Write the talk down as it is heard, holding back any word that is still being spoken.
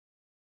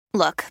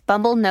Look,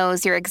 Bumble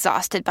knows you're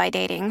exhausted by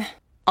dating.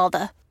 All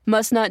the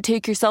must not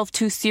take yourself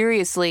too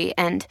seriously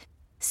and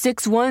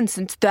 6'1"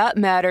 since that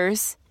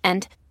matters.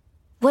 And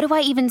what do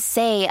I even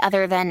say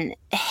other than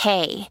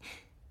hey?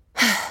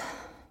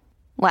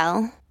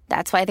 Well,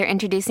 that's why they're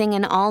introducing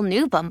an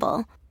all-new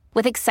Bumble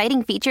with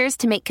exciting features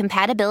to make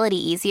compatibility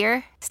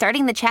easier,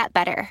 starting the chat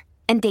better,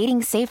 and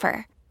dating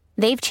safer.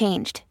 They've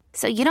changed,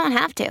 so you don't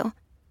have to.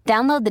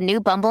 Download the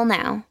new Bumble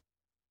now.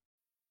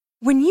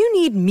 When you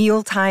need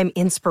mealtime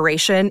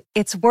inspiration,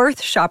 it's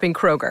worth shopping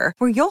Kroger,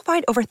 where you'll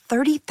find over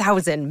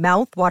 30,000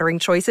 mouth-watering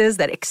choices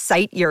that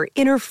excite your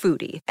inner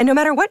foodie. And no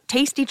matter what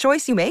tasty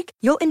choice you make,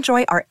 you'll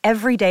enjoy our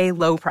everyday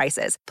low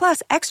prices,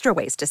 plus extra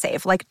ways to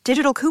save, like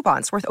digital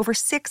coupons worth over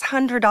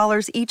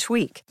 $600 each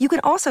week. You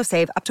can also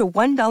save up to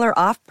 $1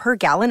 off per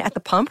gallon at the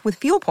pump with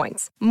fuel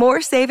points.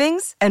 More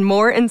savings and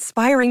more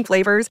inspiring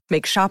flavors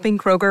make shopping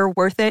Kroger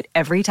worth it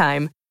every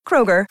time.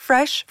 Kroger,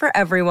 fresh for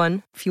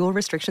everyone. Fuel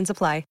restrictions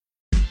apply.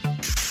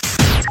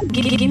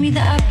 Give me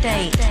the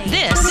update.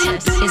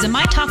 This is a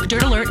My Talk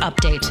Dirt Alert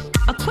update.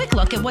 A quick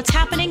look at what's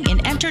happening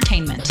in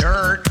entertainment.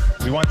 Dirt.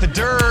 We want the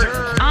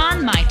dirt.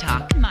 On My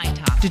Talk. My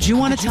Talk. Did you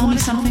want to tell me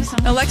something?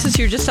 Alexis,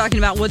 you're just talking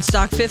about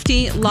Woodstock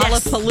 50.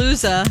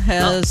 Lollapalooza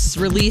has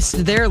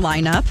released their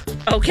lineup.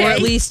 Okay. Or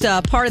at least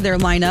part of their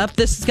lineup.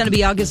 This is going to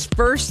be August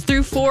 1st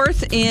through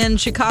 4th in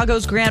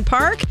Chicago's Grant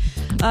Park.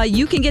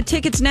 You can get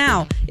tickets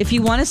now if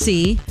you want to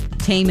see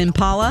Tame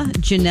Impala,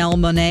 Janelle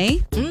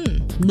Monáe,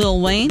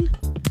 Lil Wayne.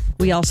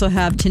 We also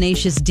have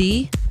Tenacious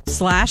D,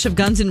 Slash of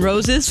Guns N'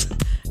 Roses,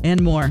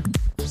 and more.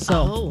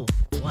 So,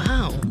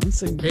 wow.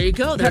 There you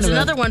go. There's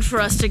another one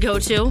for us to go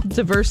to.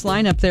 Diverse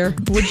lineup there.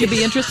 Would you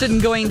be interested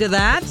in going to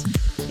that?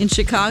 In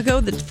Chicago,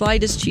 the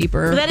flight is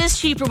cheaper. That is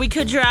cheaper. We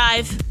could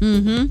drive.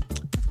 Mm-hmm.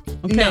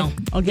 Okay. No.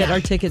 I'll get our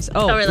tickets.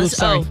 Oh, all right,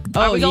 sorry.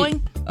 Are we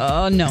going?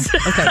 No.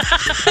 Okay.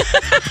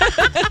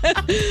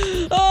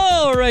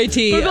 All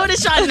righty. We're going to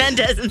Shawn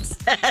Mendes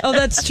instead. Oh,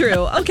 that's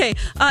true. Okay.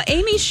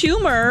 Amy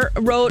Schumer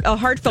wrote a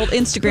heartfelt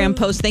Instagram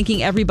post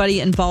thanking everybody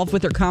involved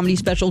with her comedy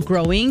special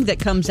Growing that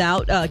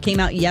came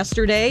out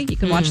yesterday. You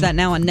can watch that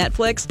now on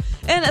Netflix.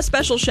 And a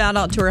special shout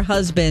out to her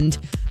husband,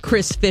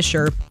 Chris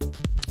Fisher,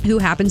 who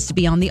happens to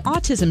be on the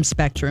autism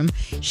spectrum.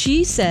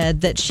 She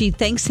said that she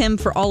thanks him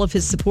for all of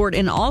his support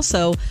and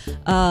also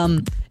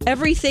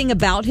everything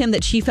about him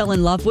that she fell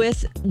in love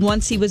with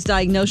once he was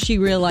diagnosed, she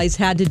realized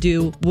had to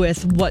do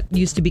with what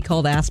used to be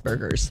called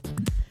Asperger's.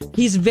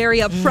 He's very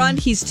upfront.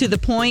 He's to the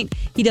point.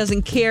 He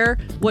doesn't care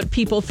what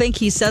people think.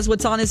 He says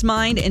what's on his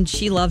mind, and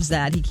she loves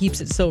that. He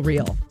keeps it so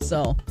real.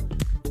 So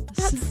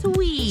that's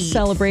sweet.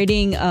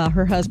 Celebrating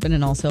her husband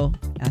and also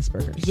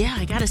Asperger's. Yeah,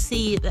 I gotta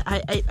see.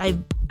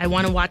 I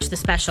want to watch the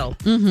special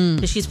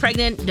because she's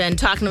pregnant and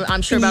talking.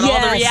 I'm sure about all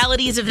the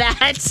realities of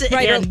that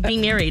and being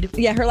married.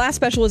 Yeah, her last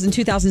special was in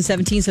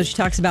 2017, so she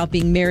talks about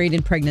being married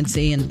and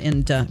pregnancy,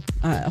 and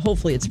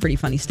hopefully it's pretty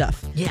funny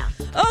stuff. Yeah.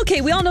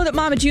 Okay, we all know that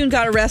Mama June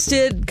got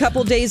arrested a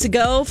couple days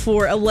ago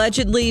for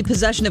allegedly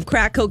possession of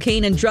crack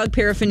cocaine and drug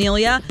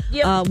paraphernalia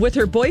with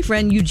her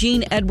boyfriend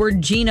Eugene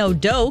Edward Gino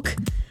Doak.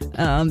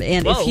 And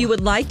if you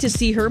would like to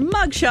see her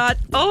mugshot,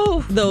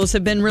 those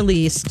have been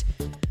released.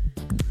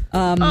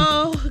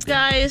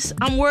 Guys,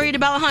 I'm worried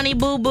about Honey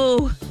Boo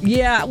Boo.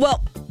 Yeah,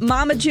 well,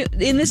 Mama June,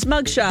 in this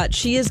mugshot,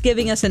 she is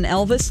giving us an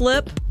Elvis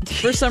lip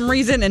for some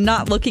reason and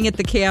not looking at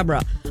the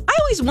camera. I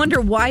always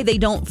wonder why they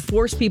don't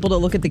force people to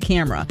look at the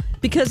camera.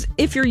 Because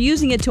if you're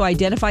using it to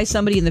identify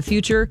somebody in the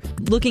future,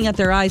 looking at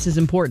their eyes is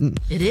important.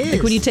 It is.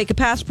 Like when you take a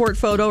passport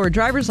photo or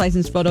driver's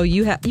license photo,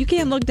 you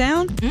can't look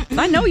down.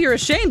 I know you're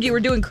ashamed you were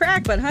doing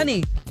crack, but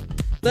honey,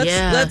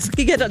 let's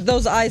get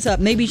those eyes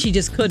up. Maybe she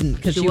just couldn't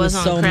because she was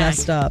so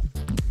messed up.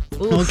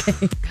 Oof.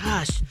 Okay.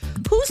 Gosh.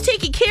 Who's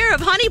taking care of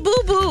Honey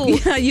Boo Boo?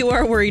 Yeah, you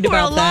are worried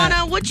about that.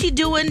 Alana, what's she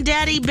doing?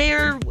 Daddy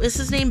Bear? Is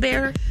his name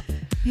Bear?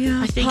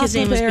 Yeah, I think Papa his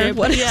name Bear. is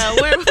Bear. Yeah,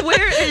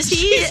 where is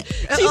he?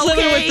 She's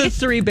living with the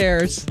three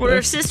bears. Were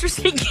her sisters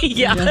thinking,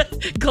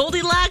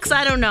 Goldilocks?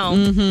 I don't know.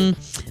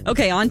 Mm-hmm.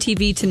 Okay, on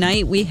TV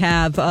tonight we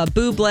have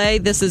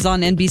Bublé. This is on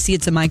NBC.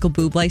 It's a Michael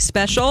Bublé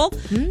special.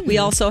 We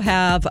also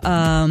have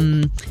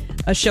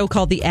a show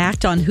called The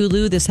Act on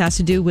Hulu. This has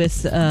to do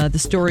with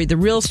the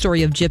real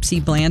story of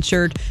Gypsy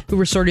Blanchard, who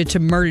resorted to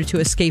murder to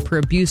escape her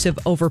abusive,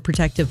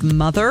 overprotective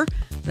mother.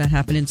 That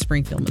happened in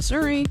Springfield,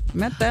 Missouri.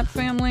 Met that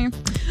family.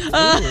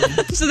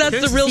 So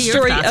that's the real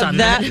story of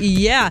that.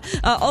 Yeah.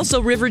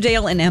 Also,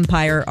 Riverdale and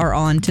Empire are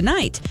on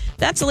tonight.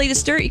 That's the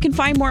latest dirt. You can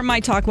find more at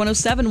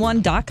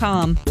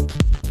mytalk1071.com.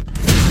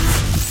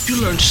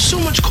 You learned so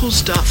much cool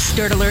stuff.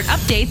 Dirt Alert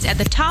updates at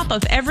the top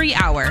of every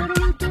hour.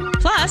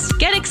 Plus,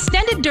 get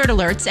extended Dirt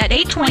Alerts at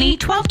 8:20,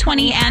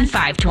 12:20, and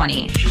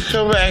 5:20.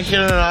 Come back in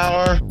an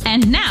hour.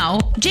 And now,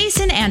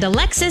 Jason and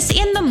Alexis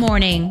in the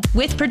morning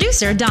with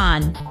producer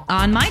Don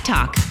on My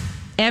Talk.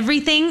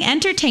 Everything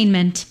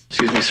Entertainment.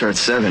 Excuse me, sir,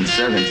 it's 7.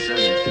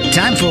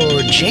 Time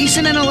for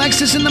Jason and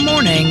Alexis in the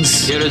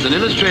mornings. Here is an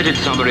illustrated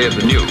summary of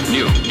the new.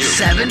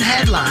 7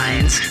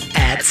 headlines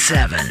at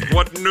 7.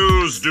 What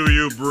news do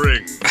you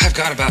bring? I've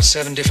got about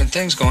 7 different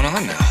things going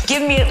on now.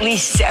 Give me at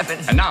least 7.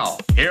 And now,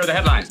 here are the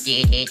headlines.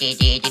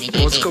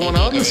 What's going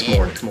on this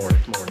morning?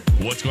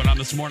 What's going on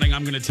this morning?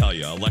 I'm going to tell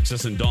you.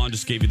 Alexis and Dawn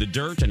just gave you the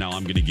dirt, and now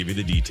I'm going to give you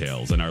the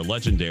details in our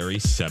legendary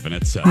 7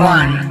 at 7.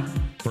 1.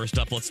 First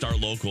up, let's start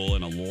local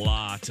and a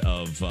lot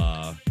of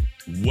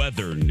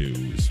weather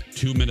news.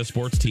 2-minute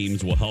sports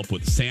teams will help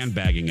with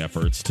sandbagging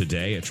efforts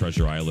today at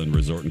Treasure Island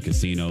Resort and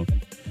Casino.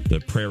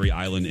 The Prairie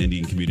Island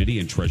Indian Community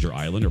and Treasure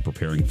Island are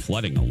preparing for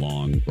flooding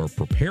along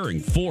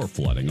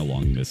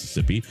the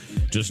Mississippi,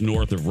 just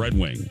north of Red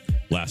Wing.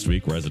 Last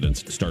week,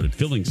 residents started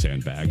filling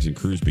sandbags and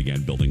crews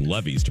began building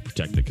levees to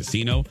protect the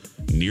casino,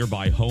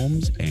 nearby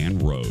homes,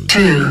 and roads.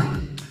 2.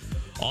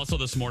 Also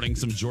this morning,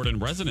 some Jordan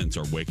residents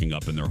are waking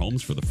up in their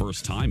homes for the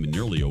first time in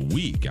nearly a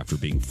week after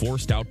being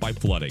forced out by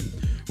flooding.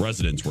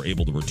 Residents were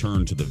able to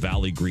return to the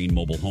Valley Green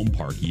Mobile Home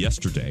Park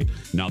yesterday.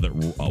 Now that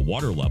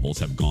water levels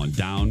have gone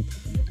down,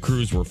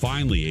 crews were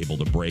finally able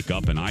to break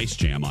up an ice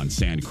jam on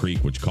Sand Creek,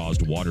 which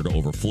caused water to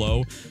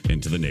overflow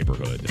into the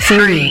neighborhood.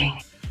 3.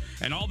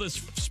 And all this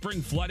spring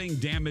flooding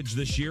damage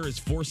this year is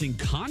forcing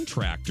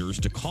contractors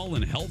to call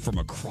in help from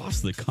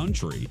across the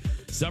country.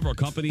 Several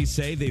companies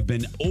say they've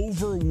been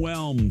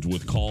overwhelmed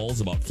with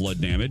calls about flood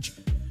damage.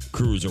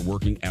 Crews are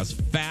working as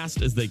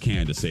fast as they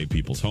can to save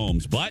people's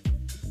homes, but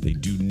they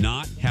do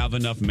not have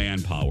enough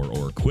manpower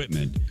or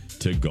equipment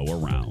to go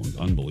around.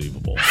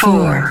 Unbelievable.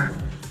 4.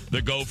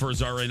 The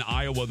Gophers are in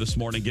Iowa this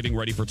morning getting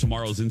ready for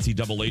tomorrow's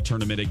NCAA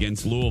tournament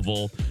against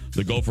Louisville.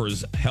 The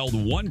Gophers held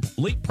one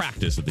late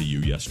practice at the U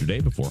yesterday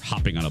before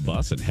hopping on a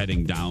bus and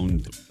heading down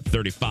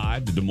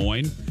 35 to Des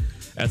Moines.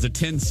 As a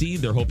 10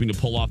 seed, they're hoping to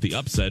pull off the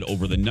upset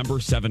over the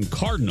number 7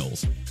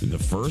 Cardinals in the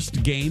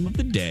first game of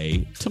the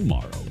day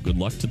tomorrow. Good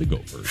luck to the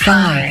Gophers.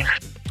 5.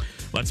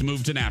 Let's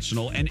move to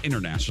national and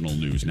international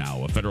news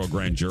now. A federal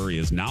grand jury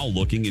is now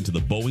looking into the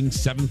Boeing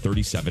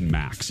 737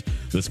 MAX.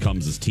 This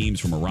comes as teams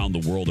from around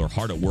the world are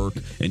hard at work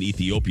in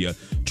Ethiopia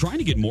trying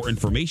to get more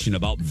information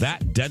about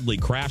that deadly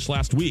crash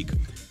last week.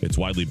 It's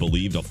widely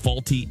believed a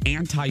faulty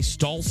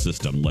anti-stall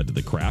system led to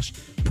the crash,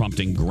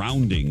 prompting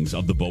groundings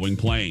of the Boeing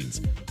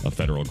planes. A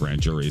federal grand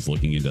jury is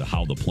looking into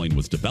how the plane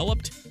was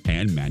developed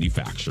and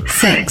manufactured.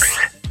 6.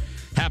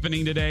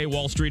 Happening today,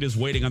 Wall Street is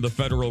waiting on the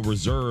Federal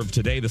Reserve.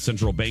 Today, the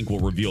central bank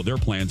will reveal their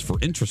plans for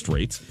interest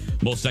rates.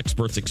 Most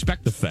experts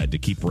expect the Fed to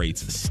keep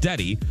rates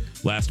steady.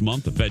 Last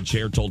month, the Fed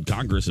chair told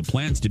Congress it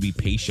plans to be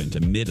patient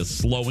amid a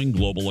slowing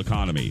global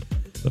economy.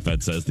 The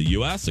Fed says the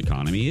U.S.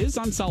 economy is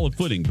on solid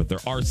footing, but there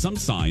are some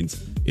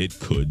signs it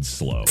could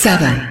slow.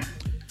 7.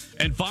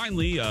 And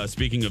finally,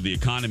 speaking of the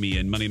economy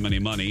and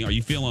money, are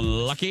you feeling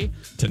lucky?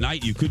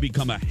 Tonight, you could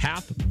become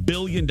 $500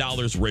 million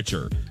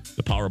richer.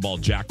 The Powerball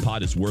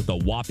jackpot is worth a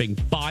whopping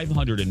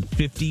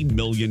 $550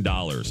 million.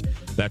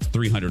 That's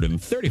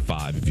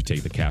 $335 if you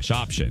take the cash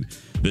option.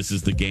 This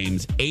is the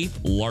game's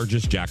 8th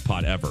largest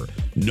jackpot ever.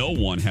 No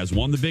one has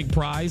won the big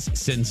prize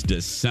since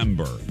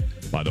December.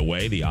 By the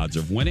way, the odds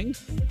of winning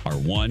are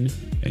 1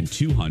 in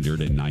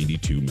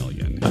 292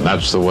 million. And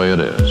that's the way it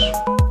is.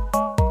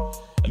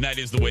 And that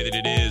is the way that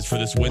it is for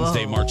this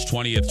Wednesday, March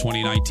 20th,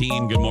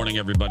 2019. Good morning,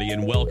 everybody,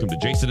 and welcome to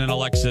Jason and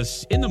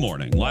Alexis in the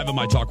morning, live on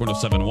My Talk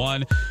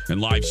 1071 and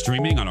live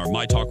streaming on our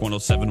My Talk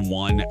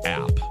 1071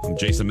 app. I'm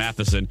Jason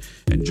Matheson,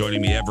 and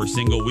joining me every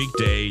single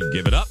weekday,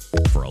 give it up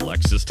for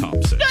Alexis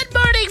Thompson. Good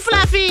morning,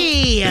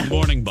 Fluffy. Good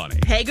morning, Bunny.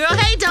 Hey, girl.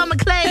 Hey, Don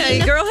McClain. Hey,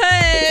 girl.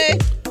 Hey.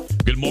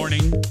 Good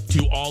morning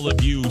to all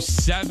of you.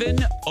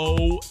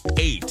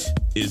 7:08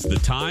 is the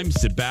time.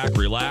 Sit back,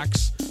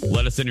 relax.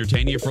 Let us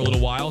entertain you for a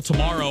little while.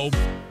 Tomorrow,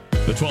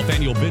 the 12th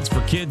annual Bids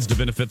for Kids to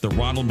benefit the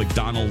Ronald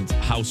McDonald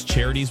House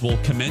Charities will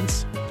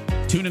commence.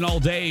 Tune in all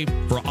day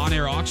for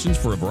on-air auctions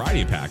for a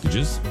variety of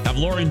packages. Have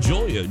Lori and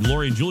Julia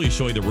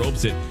show you the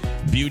ropes at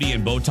Beauty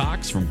and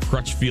Botox from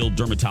Crutchfield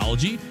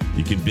Dermatology.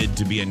 You can bid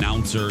to be an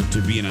announcer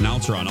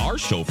on our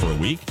show for a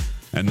week.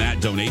 And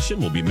that donation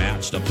will be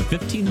matched up to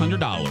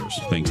 $1,500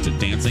 thanks to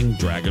Dancing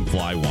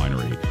Dragonfly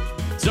Winery.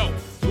 So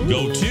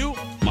go to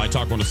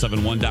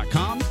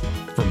mytalk1071.com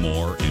for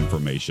more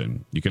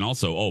information. You can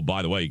also,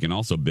 by the way, you can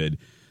also bid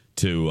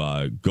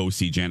to go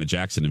see Janet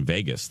Jackson in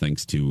Vegas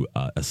thanks to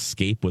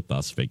Escape With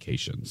Us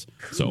Vacations.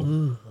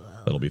 So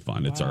that'll be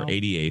fun. It's our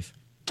 88th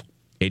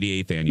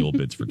annual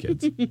Bids for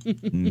Kids.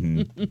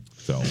 Mm-hmm.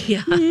 So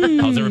yeah.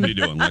 How's everybody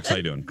doing? Lex, how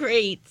you doing?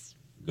 Great.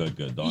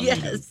 Good. Dawn,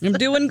 yes. I'm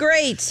doing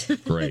great.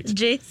 Great.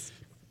 Jace?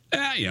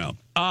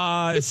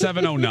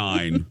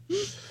 7:09.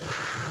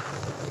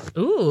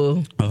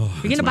 Ooh. Oh,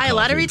 you're going to buy a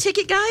lottery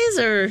ticket, guys?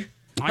 Or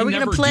are we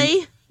going to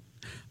play?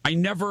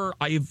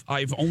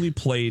 I've only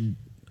played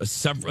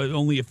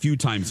only a few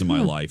times in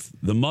my life.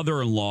 The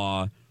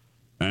mother-in-law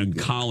and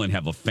Colin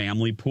have a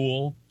family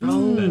pool.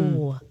 Oh.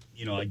 And,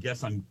 I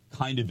guess I'm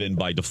kind of in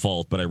by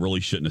default, but I really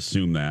shouldn't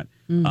assume that.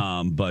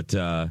 But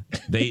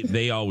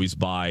they always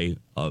buy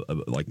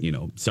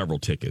several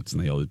tickets,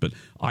 and but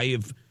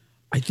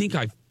think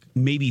I've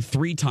maybe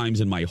 3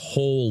 times in my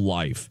whole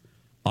life,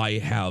 I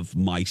have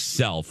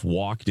myself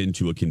walked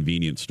into a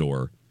convenience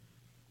store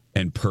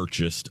and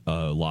purchased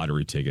a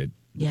lottery ticket.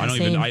 Yeah, I don't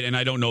same. even, and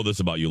I don't know this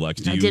about you,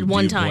 Lex. I did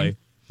one time.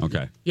 Play?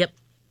 Okay. Yep.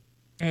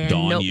 And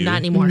Dawn, nope, you? not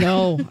anymore.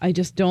 No, I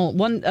just don't.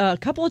 A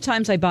couple of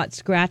times I bought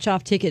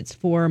scratch-off tickets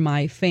for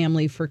my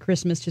family for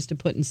Christmas just to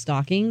put in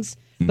stockings.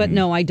 But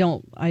no, I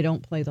don't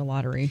play the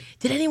lottery.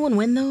 Did anyone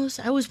win those?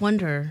 I always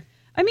wonder.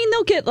 I mean,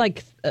 they'll get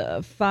like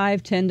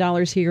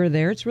 $5-10 here or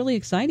there. It's really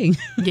exciting.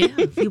 Yeah,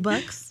 a few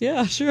bucks.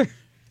 Yeah, sure.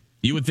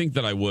 You would think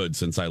that I would,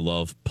 since I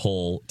love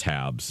pull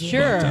tabs.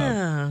 Sure.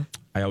 But,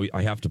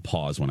 I have to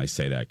pause when I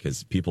say that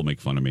because people make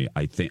fun of me.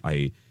 I think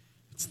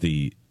it's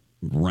the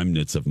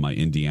remnants of my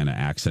Indiana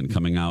accent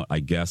coming out.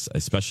 I guess,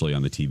 especially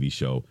on the TV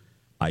show,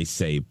 I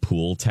say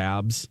pool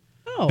tabs.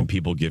 Oh. And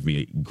people give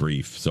me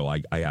grief, so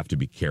I have to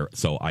be careful.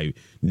 So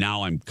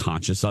now I'm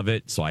conscious of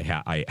it. So I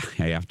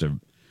have to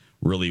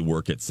really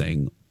work at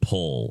saying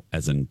pull,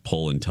 as in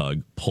pull and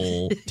tug,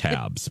 pull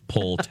tabs,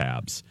 pull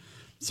tabs.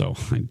 So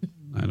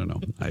I don't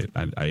know.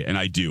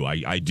 I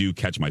do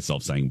catch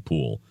myself saying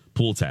pool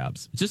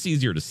tabs. It's just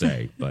easier to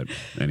say, but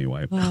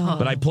anyway. Wow.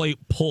 But I play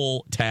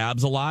pull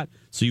tabs a lot,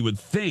 so you would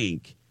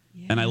think.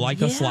 And I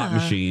like a slot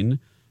machine.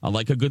 I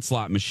like a good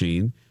slot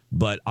machine.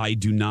 But I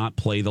do not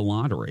play the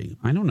lottery.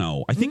 I don't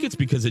know. I think it's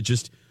because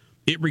it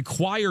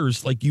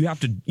requires, like, you have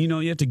to,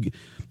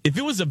 if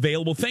it was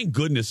available, thank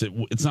goodness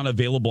it's not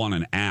available on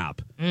an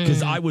app,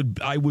 because I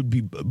would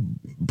be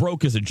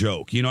broke as a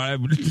joke,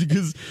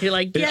 because you're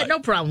like, yeah, no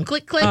problem.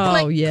 Click, click,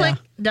 click,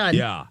 done.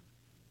 Yeah.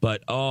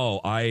 But,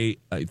 I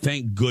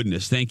thank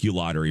goodness. Thank you,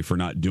 lottery, for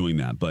not doing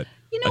that. But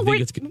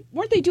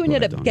weren't they doing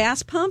it at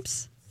gas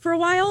pumps for a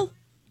while?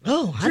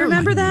 Oh, I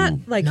remember that.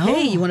 Like,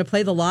 hey, you want to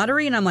play the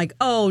lottery? And I'm like,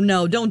 oh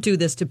no, don't do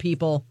this to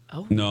people.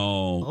 Oh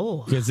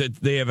no, because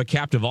they have a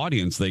captive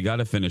audience. They got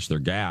to finish their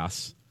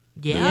gas.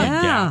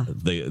 Yeah,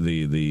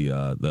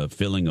 the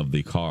filling of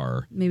the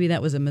car. Maybe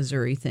that was a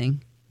Missouri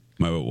thing.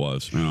 Maybe it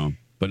was.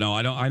 But no,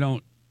 I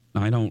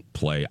don't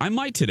play. I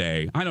might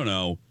today. I don't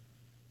know.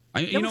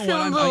 You know what?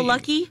 I'm a little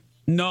lucky.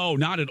 No,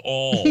 not at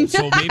all.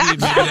 So maybe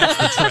that's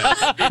the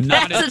trick.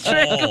 Not at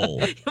all.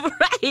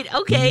 Right,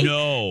 okay.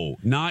 No,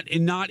 not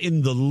in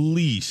the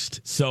least.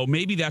 So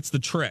maybe that's the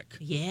trick.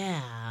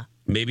 Yeah.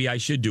 Maybe I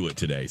should do it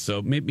today.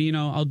 So maybe,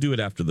 I'll do it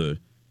after the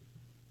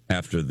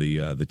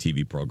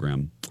TV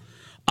program.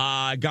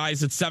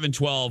 Guys, it's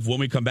 7:12. When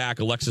we come back,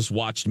 Alexis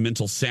watched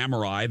Mental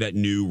Samurai, that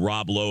new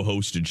Rob Lowe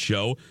hosted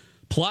show.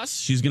 Plus,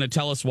 she's going to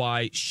tell us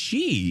why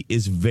she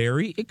is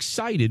very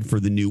excited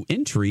for the new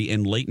entry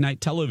in late night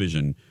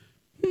television.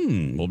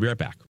 We'll be right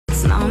back.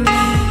 And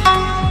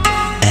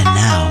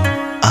now,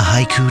 a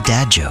haiku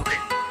dad joke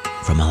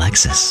from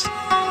Alexis.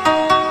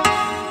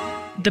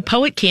 The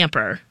Poet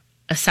Camper,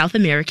 a South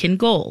American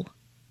goal.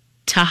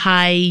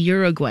 Tahai,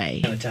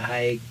 Uruguay.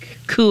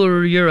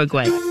 Cool,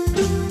 Uruguay.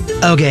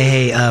 Okay,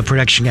 hey,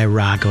 production guy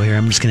Rocco here.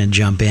 I'm just going to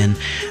jump in.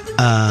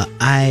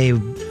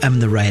 I'm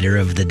the writer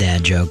of the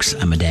dad jokes.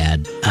 I'm a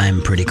dad.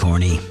 I'm pretty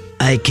corny.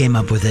 I came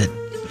up with it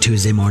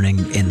Tuesday morning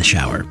in the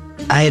shower.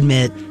 I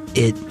admit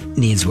it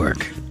needs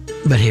work,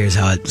 but here's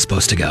how it's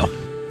supposed to go.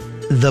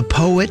 The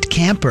Poet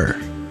Camper,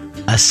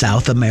 a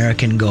South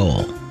American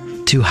goal.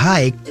 To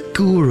hike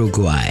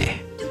Uruguay.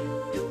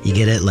 You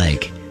get it?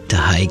 Like, to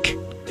hike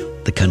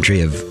the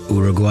country of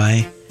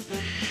Uruguay.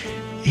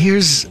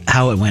 Here's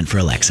how it went for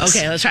Alexis.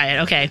 Okay, let's try it.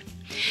 Okay.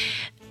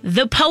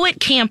 The Poet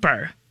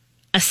Camper,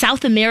 a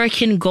South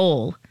American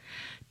goal.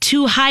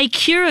 To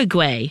hike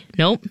Uruguay.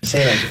 Nope.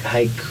 Say like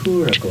hike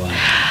Uruguay.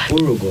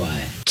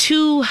 Uruguay.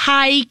 To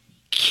hike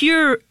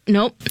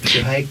Nope.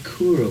 To hike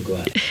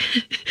Uruguay.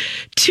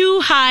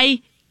 To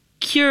hike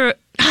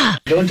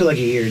Go into like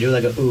a ear. Do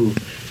like a ooh.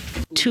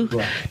 To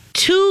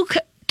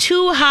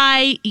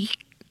hike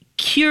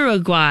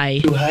Uruguay.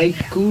 To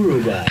hike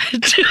Uruguay.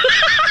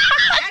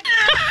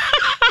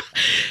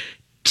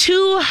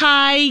 To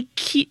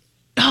hike.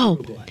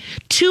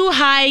 To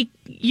hike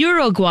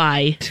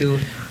Uruguay.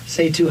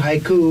 Say to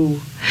haiku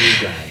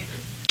Uruguay.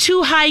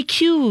 To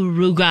haiku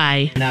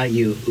Uruguay. Not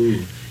you.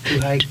 Ooh. To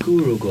haiku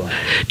Uruguay.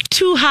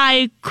 To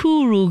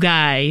haiku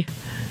Uruguay.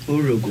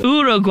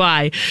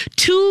 Uruguay.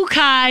 To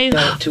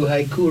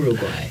haiku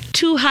Uruguay.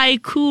 To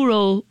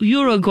haiku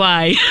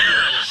Uruguay.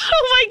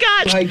 Oh my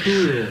gosh.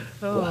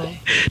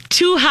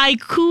 To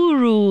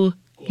haiku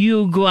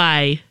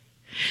Uruguay.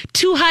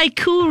 To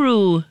haiku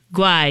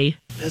Uruguay.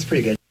 That's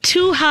pretty good.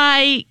 To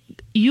haiku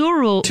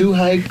Uruguay.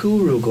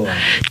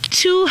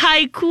 To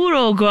haiku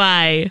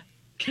Uruguay.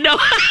 No.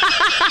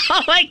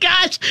 Oh my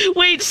gosh.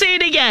 Wait, say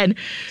it again.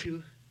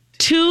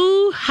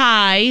 To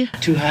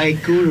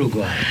haiku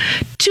Uruguay.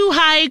 To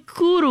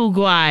haiku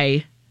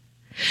Uruguay.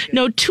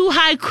 No, to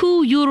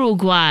haiku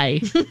Uruguay.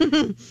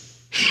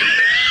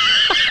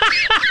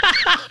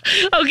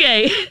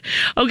 Okay.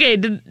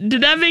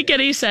 Did that make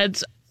any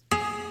sense?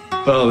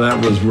 Well,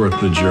 that was worth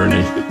the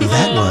journey.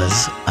 That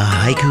was a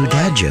haiku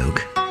dad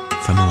joke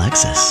from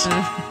Alexis.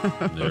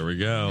 There we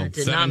go. That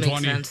did not make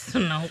sense.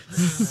 No.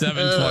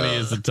 7:20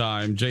 is the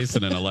time.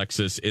 Jason and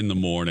Alexis in the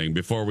morning.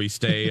 Before we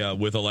stay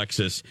with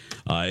Alexis,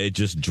 it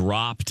just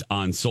dropped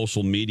on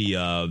social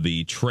media.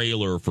 The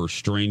trailer for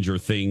Stranger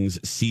Things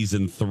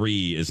Season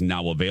 3 is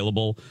now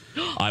available.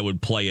 I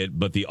would play it,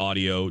 but the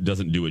audio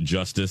doesn't do it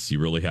justice. You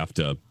really have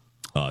to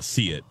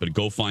see it. But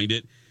go find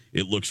it.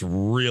 It looks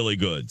really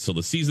good. So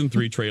the Season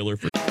 3 trailer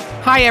for...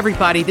 Hi,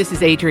 everybody. This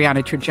is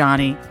Adriana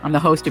Trajani. I'm the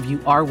host of You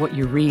Are What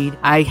You Read.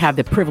 I have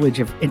the privilege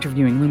of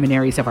interviewing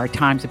luminaries of our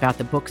times about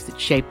the books that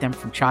shaped them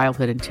from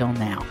childhood until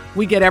now.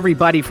 We get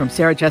everybody from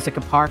Sarah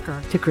Jessica Parker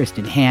to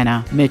Kristen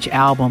Hanna, Mitch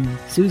Albom,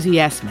 Susie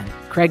Essman,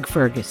 Craig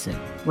Ferguson,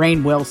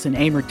 Rainn Wilson,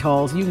 Amor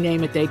Tolls, you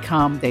name it, they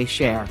come, they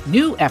share.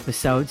 New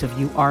episodes of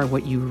You Are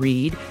What You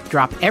Read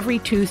drop every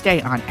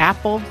Tuesday on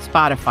Apple,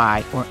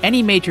 Spotify, or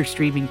any major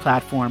streaming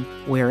platform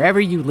wherever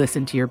you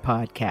listen to your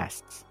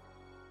podcasts.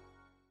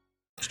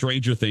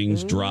 Stranger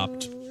Things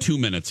dropped 2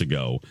 minutes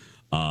ago.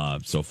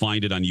 So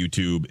find it on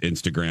YouTube,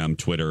 Instagram,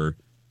 Twitter,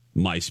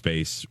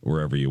 MySpace,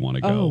 wherever you want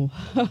to go.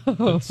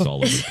 It's all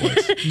over the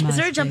place. Is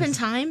there a jump in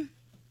time?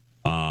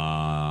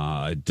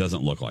 It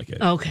doesn't look like it.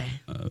 Okay.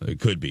 It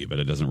could be, but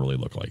it doesn't really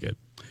look like it.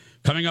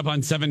 Coming up on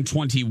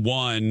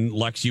 7:21,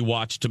 Lex, you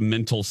watched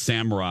Mental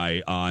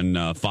Samurai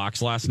on Fox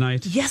last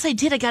night? Yes, I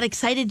did. I got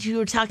excited. You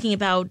were talking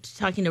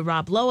to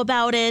Rob Lowe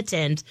about it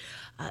and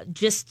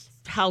just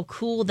how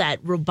cool that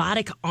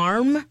robotic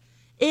arm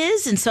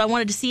is. And so I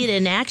wanted to see it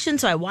in action.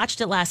 So I watched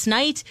it last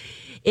night.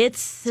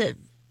 It's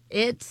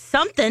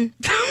something.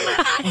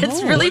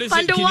 It's really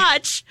fun to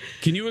watch.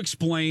 Can you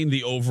explain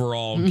the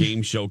overall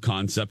game show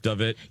concept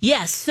of it?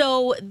 Yes.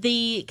 So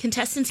the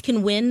contestants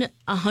can win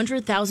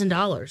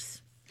 $100,000.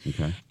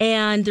 Okay.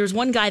 And there's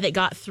one guy that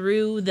got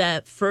through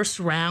the first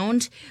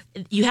round.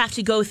 You have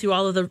to go through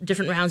all of the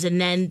different rounds, and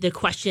then the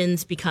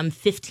questions become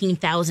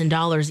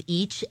 $15,000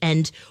 each,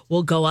 and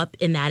will go up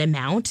in that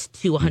amount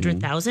to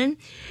 $100,000.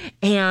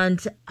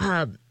 And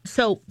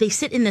so they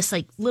sit in this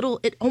like little.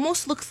 It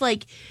almost looks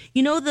like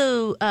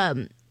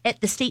the at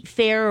the state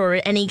fair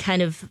or any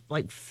kind of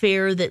like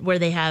fair where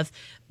they have.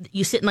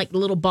 You sit in like the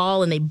little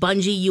ball and they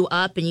bungee you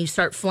up and you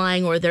start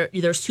flying, or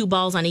there's two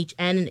balls on each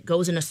end and it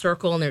goes in a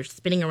circle and they're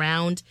spinning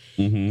around.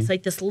 Mm-hmm. It's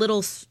like this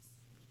little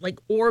like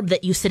orb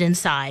that you sit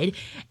inside,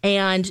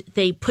 and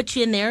they put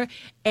you in there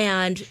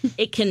and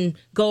it can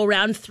go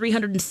around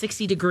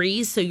 360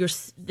 degrees. So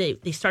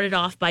they started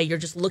off by you're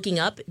just looking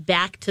up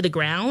back to the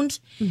ground.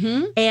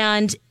 Mm-hmm.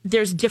 And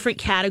there's different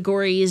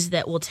categories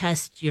that will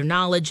test your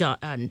knowledge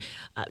on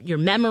your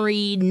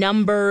memory,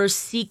 numbers,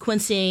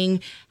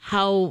 sequencing,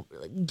 how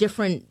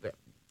different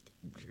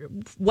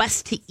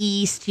west to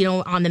east,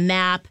 on the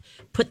map,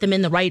 put them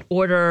in the right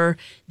order,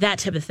 that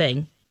type of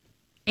thing.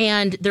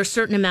 And there's a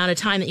certain amount of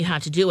time that you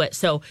have to do it.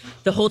 So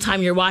the whole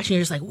time you're watching,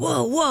 you're just like,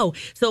 whoa, whoa.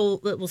 So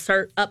we'll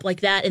start up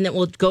like that, and then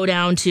we'll go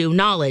down to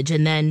knowledge,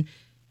 and then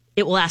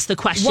it will ask the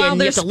question. While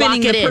they're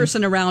spinning the in.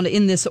 person around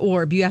in this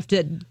orb, you have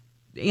to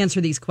answer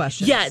these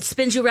questions. Yeah, it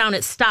spins you around,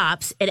 it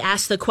stops, it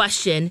asks the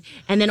question,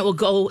 and then it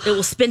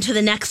will spin to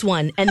the next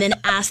one, and then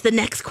ask the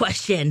next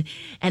question.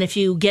 And if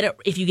you get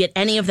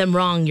any of them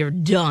wrong, you're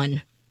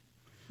done.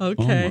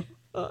 Okay.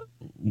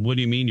 What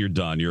do you mean you're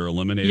done? You're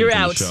eliminated. You're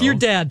from out. The show? You're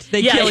dead.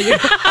 They kill you.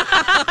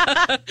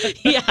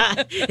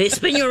 Yeah, they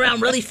spin you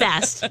around really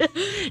fast.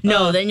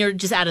 No, then you're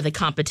just out of the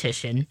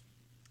competition,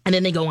 and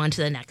then they go on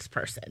to the next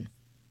person.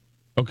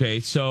 Okay,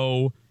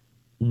 so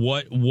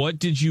what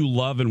did you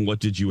love and what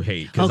did you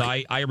hate? Because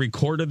I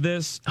recorded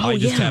this. I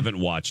just haven't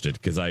watched it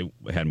because I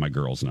had my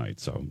girls' night,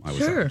 so I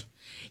was out.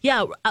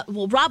 Yeah,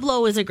 well, Rob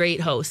Lowe is a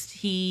great host.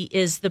 He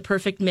is the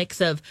perfect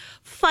mix of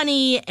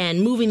funny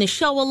and moving the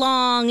show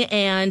along.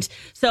 And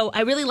so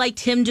I really liked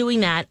him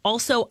doing that.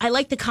 Also, I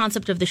like the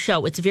concept of the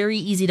show. It's very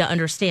easy to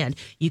understand.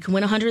 You can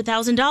win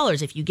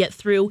 $100,000 if you get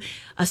through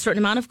a certain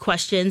amount of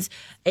questions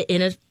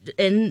in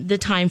the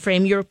time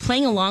frame you're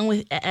playing along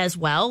with as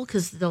well,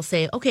 because they'll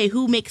say, okay,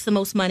 who makes the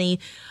most money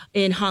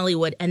in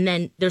Hollywood? And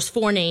then there's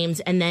 4 names,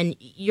 and then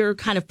you're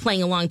kind of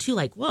playing along too,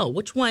 like, whoa,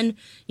 which one,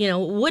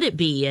 would it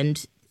be?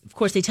 And of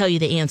course, they tell you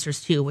the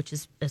answers, too, which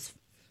is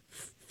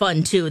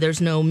fun, too.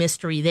 There's no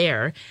mystery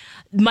there.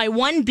 My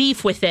one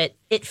beef with it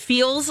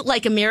feels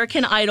like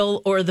American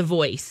Idol or The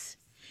Voice.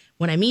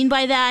 What I mean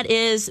by that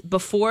is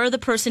before the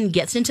person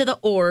gets into the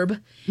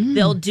orb,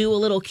 they'll do a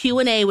little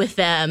Q&A with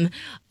them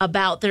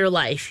about their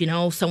life.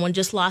 Someone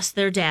just lost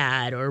their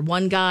dad, or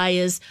one guy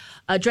is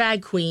a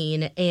drag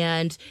queen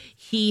and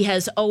he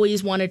has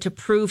always wanted to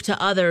prove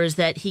to others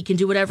that he can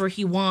do whatever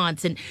he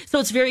wants. And so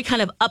it's very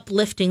kind of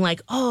uplifting,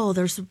 like, oh,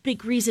 there's a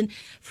big reason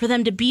for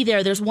them to be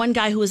there. There's one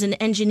guy who is an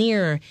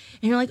engineer, and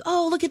you're like,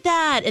 oh, look at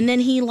that. And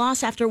then he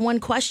lost after one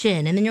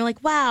question. And then you're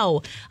like,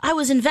 wow, I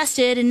was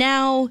invested, and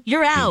now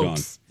you're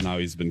out. Now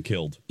he's been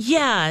killed.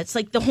 Yeah, it's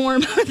like the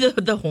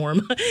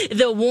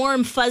the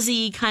warm,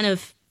 fuzzy kind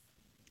of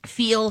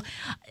feel.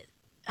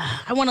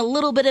 I want a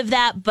little bit of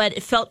that, but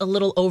it felt a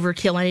little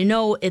overkill. And I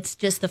know it's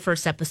just the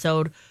first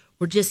episode.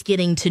 We're just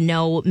getting to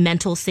know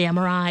Mental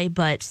Samurai,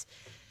 but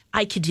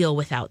I could deal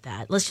without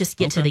that. Let's just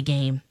get to the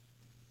game.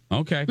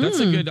 Okay, that's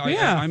a good.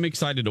 I'm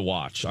excited to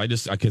watch. I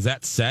just because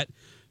that set.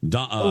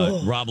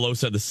 Rob Lowe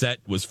said the set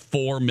was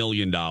 $4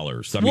 million. I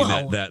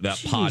mean that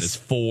pot is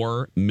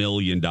 $4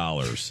 million.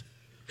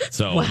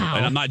 So,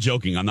 and I'm not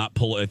joking. I'm not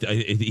pulling.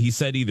 He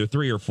said either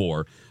 3 or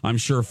 4. I'm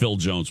sure Phil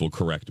Jones will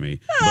correct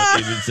me, but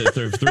it said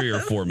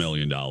 $3 or $4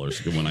 million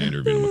when I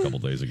interviewed him a couple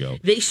days ago.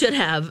 They should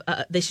have.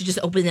 They should just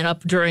open it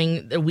up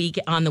during the week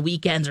on the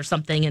weekends or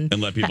something, and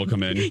let people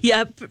come in.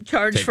 Yep,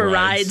 charge for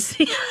rides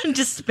and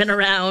just spin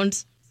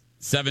around.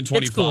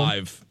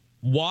 725.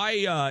 Cool.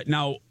 Why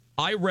now?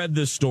 I read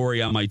this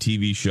story on my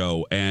TV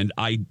show, and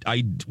I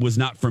was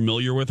not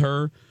familiar with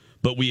her,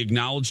 but we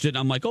acknowledged it. And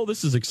I'm like, oh,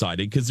 this is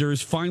exciting because there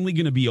is finally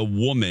going to be a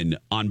woman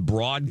on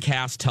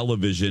broadcast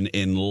television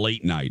in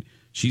late night.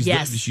 She's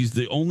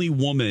the only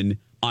woman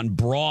on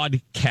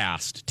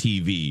broadcast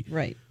TV.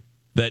 Right.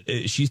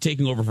 That she's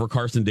taking over for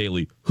Carson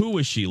Daly. Who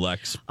is she,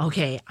 Lex?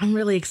 Okay, I'm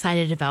really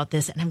excited about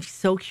this, and I'm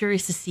so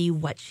curious to see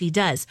what she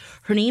does.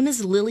 Her name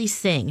is Lilly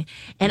Singh,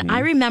 and I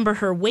remember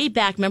her way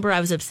back. Remember, I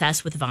was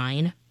obsessed with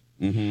Vine.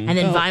 Mm-hmm. And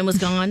then Vine was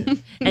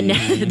gone, and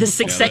now the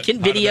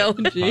 6-second video.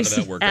 How did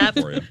that work out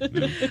for you?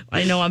 Yeah.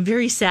 I know, I'm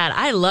very sad.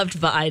 I loved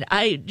Vine.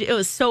 It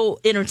was so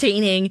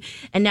entertaining,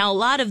 and now a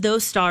lot of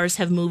those stars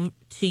have moved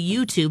to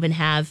YouTube and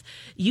have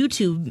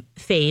YouTube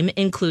fame,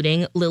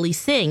 including Lilly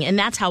Singh, and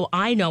that's how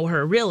I know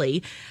her.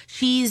 Really,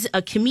 she's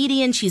a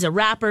comedian, she's a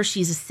rapper,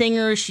 she's a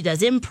singer, she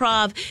does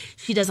improv,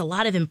 she does a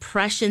lot of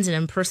impressions and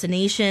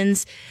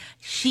impersonations.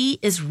 She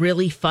is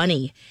really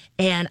funny,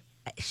 and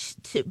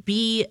to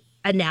be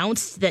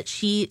announced that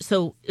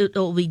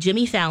it'll be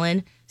Jimmy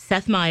Fallon,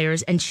 Seth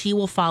Meyers, and she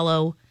will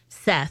follow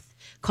Seth,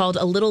 called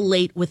A Little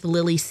Late with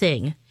Lilly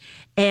Singh.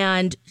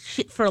 And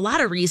for a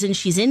lot of reasons,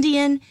 she's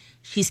Indian,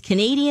 she's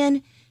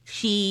Canadian,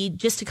 she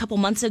just a couple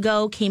months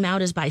ago came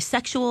out as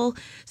bisexual.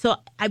 So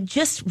I'm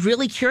just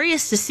really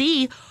curious to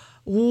see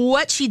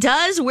what she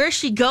does, where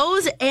she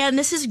goes, and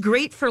this is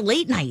great for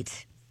late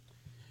night.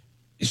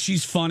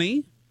 She's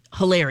funny.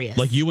 Hilarious.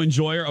 Like you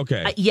enjoy her?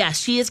 Okay. Yes,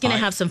 she is going to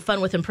have some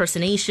fun with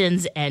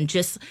impersonations and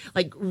just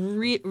like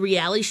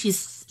reality.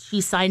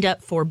 She signed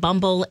up for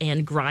Bumble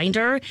and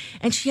Grindr,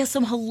 and she has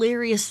some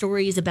hilarious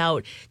stories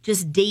about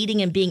just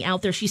dating and being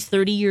out there. She's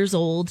 30 years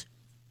old.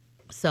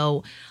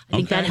 So I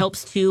think that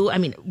helps too. I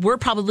mean, we're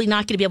probably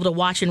not going to be able to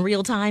watch in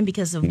real time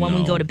because of when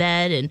we go to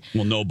bed. And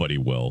well, nobody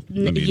will.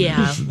 We'll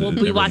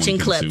be watching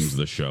clips. Consumes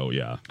the show,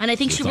 yeah. And I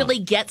think she really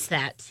gets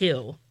that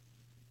too.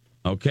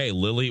 Okay,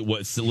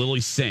 what's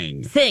Lilly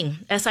Singh? Singh,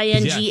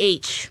 Singh.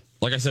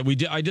 Like I said,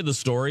 I did the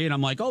story, and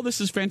I'm like, oh,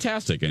 this is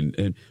fantastic,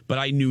 but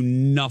I knew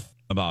nothing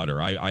about her.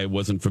 I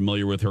wasn't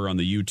familiar with her on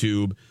the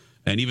YouTube,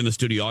 and even the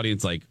studio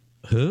audience, like,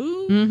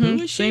 who? Mm-hmm. Who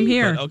is she? Same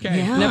here. But,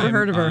 okay, never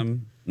heard of her.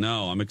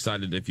 No, I'm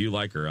excited. If you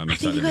like her, I'm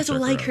excited. I think you guys will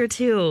like her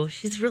too.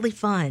 She's really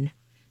fun.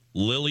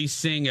 Lilly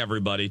Singh,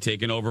 everybody,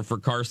 taking over for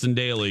Carson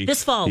Daly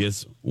this fall. He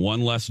has one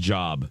less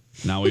job.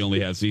 Now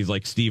he's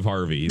like Steve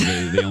Harvey.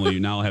 They only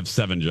now have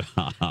 7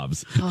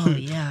 jobs. Oh,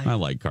 yeah. I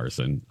like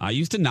Carson. I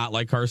used to not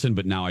like Carson,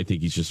 but now I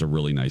think he's just a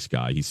really nice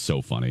guy. He's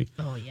so funny.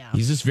 Oh, yeah.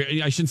 He's just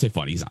I shouldn't say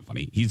funny. He's not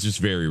funny. He's just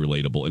very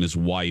relatable. And his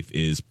wife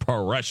is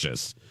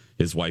precious.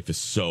 His wife is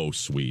so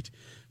sweet.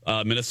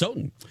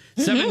 Minnesotan.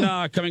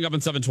 7 coming up in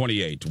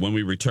 7:28. When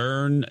we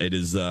return, it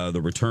is the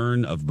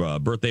return of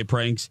birthday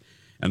pranks.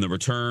 And the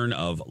return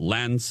of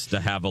Lance de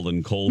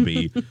Havilland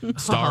Colby,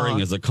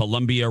 starring as a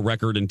Columbia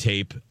record and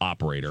tape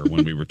operator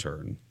when we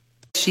return.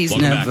 She's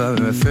Welcome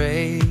never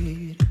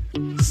afraid.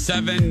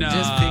 7,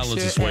 let's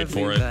just wait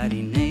for it.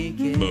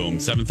 Naked. Boom,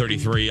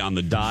 7:33 on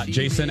the dot.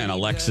 Jason and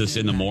Alexis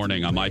in the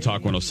morning on My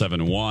Talk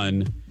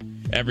 107.1.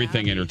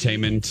 Everything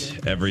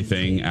entertainment,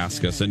 everything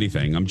Ask Us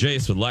Anything. I'm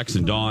Jace with Lex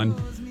and Dawn.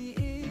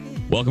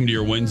 Welcome to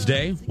your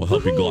Wednesday. We'll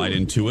help you glide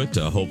into it,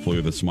 hopefully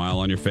with a smile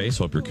on your face.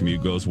 Hope your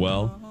commute goes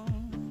well.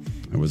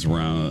 I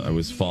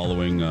was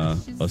following a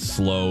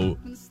slow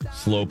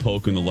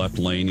poke in the left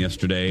lane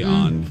yesterday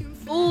on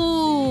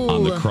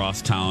the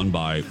crosstown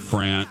by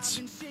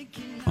France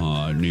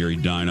near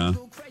Edina,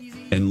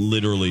 and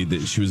literally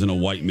she was in a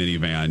white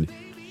minivan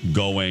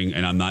going,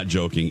 and I'm not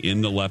joking,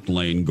 in the left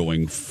lane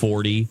going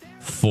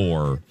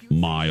 44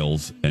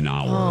 miles an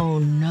hour. Oh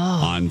no!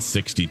 On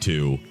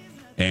 62,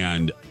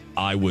 and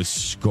I was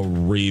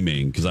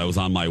screaming because I was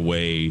on my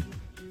way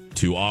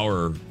to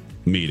our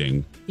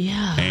meeting.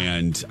 Yeah.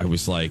 And I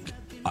was like,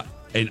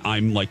 and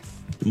I'm like,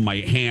 my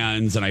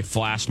hands, and I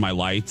flashed my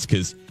lights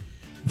because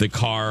the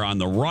car on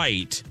the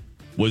right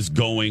was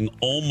going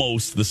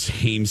almost the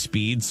same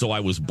speed. So I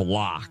was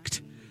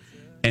blocked.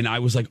 And I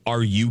was like,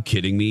 are you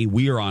kidding me?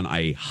 We are on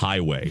a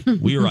highway.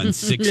 We are on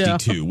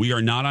 62. Yeah. We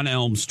are not on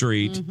Elm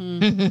Street.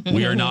 Mm-hmm.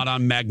 We are not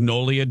on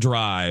Magnolia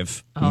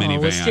Drive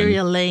minivan.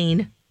 Wisteria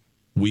Lane.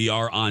 We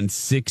are on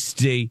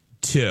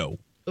 62.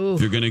 Oof.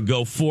 If you're going to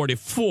go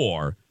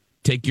 44,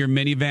 take your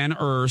minivan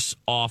Urse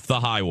off the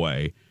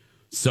highway.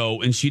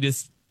 So, and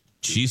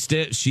she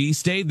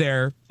stayed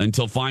there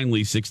until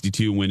finally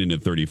 62 went into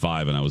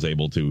 35, and I was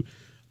able to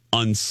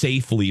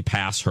unsafely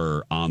pass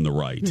her on the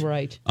right.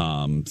 Right.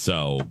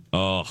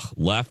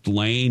 Left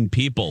lane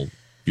people.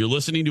 If you're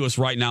listening to us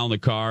right now in the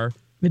car,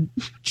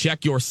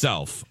 check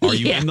yourself. Are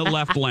you in the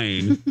left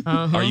lane?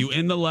 Are you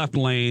in the left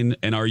lane,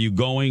 and are you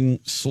going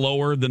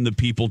slower than the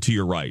people to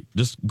your right?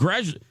 Just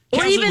gradually.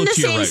 Or even the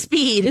same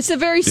speed. It's a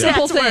very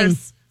simple thing.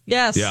 Worse.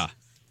 Yes. Yeah.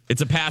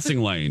 It's a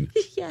passing lane.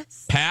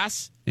 Yes.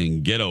 Pass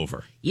and get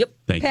over. Yep.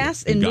 Thank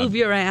Pass you. and move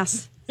your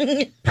ass.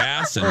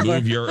 Pass and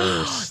move your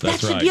earth. That's that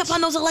should right. be up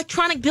on those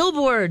electronic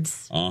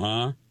billboards.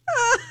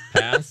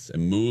 Pass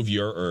and move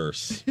your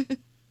earth.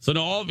 So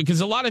no,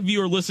 because a lot of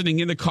you are listening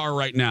in the car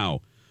right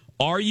now.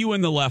 Are you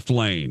in the left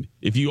lane?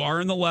 If you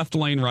are in the left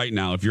lane right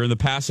now, if you're in the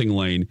passing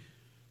lane,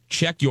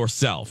 check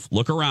yourself.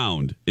 Look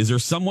around. Is there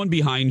someone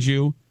behind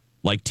you,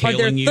 like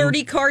tailing you? Are there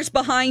 30 cars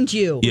behind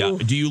you? Yeah.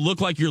 Do you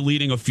look like you're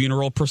leading a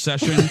funeral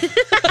procession?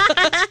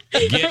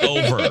 Get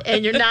over.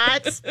 And you're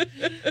not?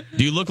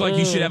 Do you look like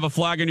you should have a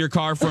flag in your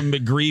car from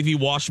McGreevy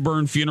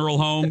Washburn Funeral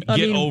Home?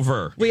 Get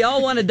over. We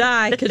all want to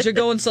die because you're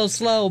going so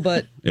slow,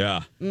 but...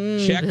 Yeah.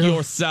 Check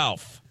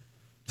yourself.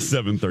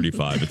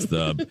 7:35. It's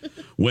the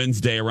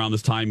Wednesday around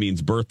this time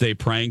means birthday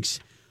pranks.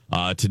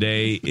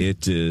 Today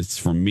it is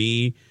from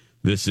me.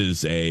 This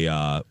is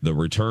the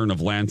return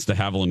of Lance de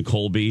Havilland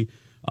Colby.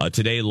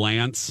 Today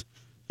Lance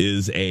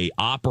is a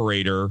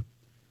operator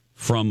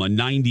from a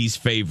 90s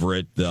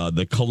favorite,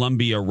 the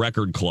Columbia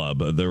Record Club,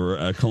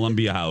 the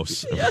Columbia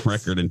House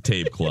Record and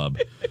Tape Club.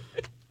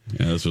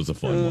 Yeah, this was a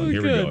fun one.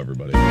 Here we go,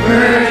 everybody.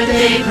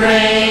 Birthday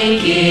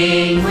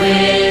pranking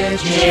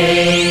with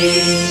Jay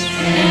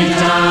and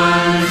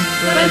Don,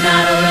 but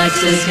not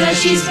Alexis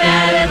because she's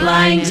bad at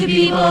lying to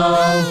people.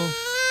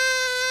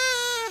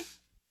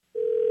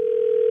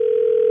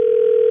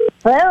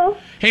 Hello?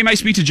 Hey, may I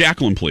speak to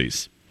Jacqueline,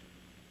 please?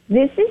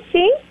 This is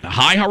she?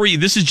 Hi, how are you?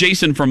 This is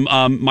Jason from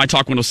My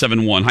Talk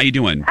 107.1. How you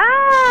doing?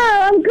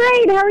 Oh, I'm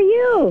great. How are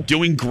you?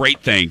 Doing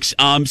great, thanks.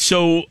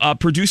 So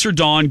producer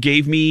Dawn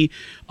gave me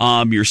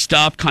your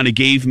stuff, kind of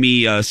gave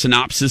me a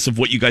synopsis of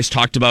what you guys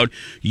talked about.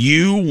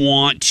 You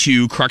want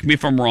to, correct me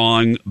if I'm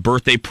wrong,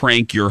 birthday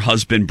prank your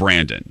husband,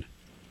 Brandon.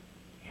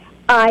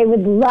 I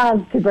would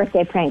love to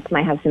birthday prank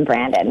my husband,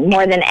 Brandon,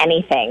 more than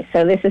anything.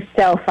 So this is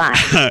so fun.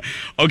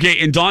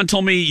 Okay, and Dawn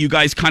told me you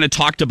guys kind of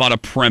talked about a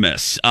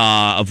premise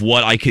of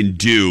what I can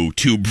do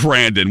to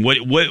Brandon. What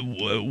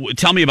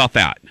tell me about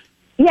that.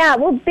 Yeah,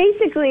 well,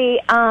 basically,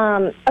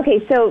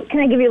 okay, so can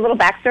I give you a little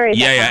backstory?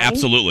 Yeah,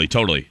 absolutely,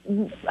 totally.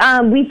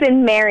 We've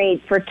been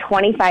married for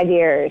 25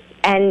 years,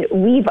 and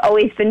we've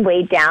always been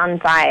weighed down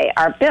by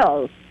our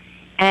bills.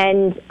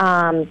 And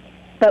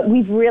but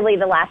we've really,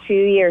 the last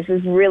few years,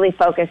 we've really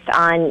focused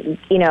on,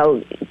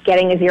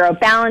 getting a zero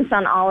balance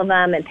on all of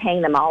them and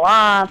paying them all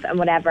off and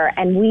whatever.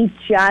 And we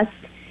just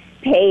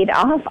paid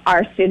off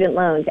our student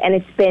loans, and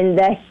it's been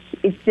the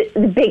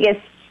biggest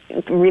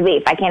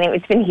relief.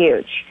 It's been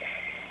huge.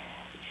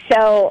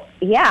 So,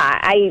 yeah,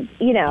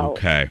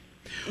 Okay.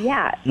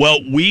 Yeah. Well,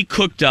 we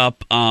cooked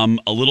up a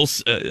little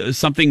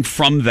something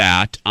from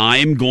that.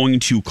 I'm going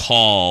to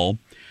call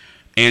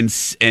and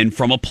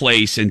from a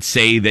place and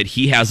say that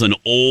he has an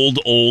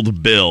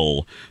old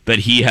bill that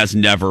he has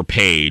never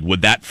paid.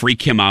 Would that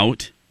freak him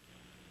out?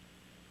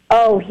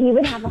 Oh, he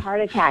would have a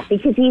heart attack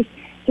because he's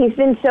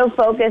been so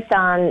focused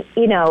on,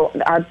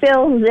 our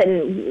bills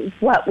and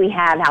what we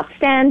have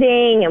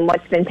outstanding and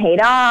what's been paid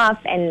off.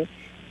 And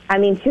I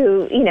mean,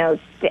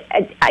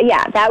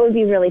 that would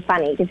be really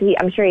funny because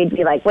I'm sure he'd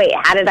be like, wait,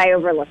 how did I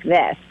overlook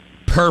this?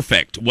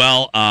 Perfect.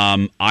 Well,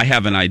 I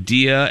have an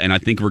idea, and I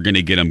think we're going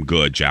to get him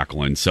good,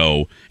 Jacqueline.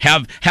 So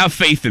have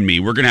faith in me.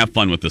 We're going to have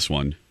fun with this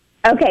one.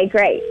 Okay,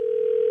 great.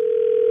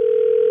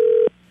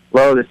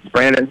 Hello, this is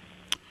Brandon.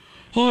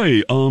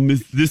 Hi,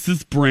 this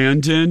is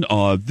Brandon.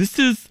 This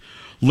is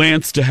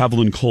Lance de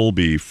Havilland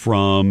Colby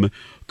from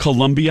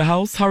Columbia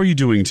House. How are you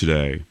doing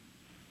today?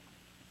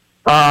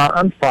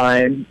 I'm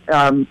fine.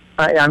 I'm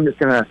just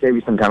going to save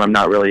you some time. I'm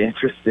not really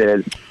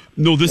interested.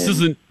 No, this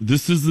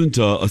isn't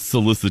a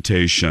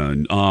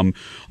solicitation. I'm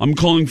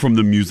calling from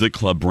the Music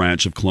Club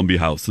branch of Columbia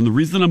House. And the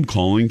reason I'm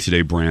calling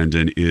today,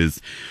 Brandon, is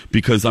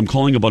because I'm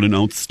calling about an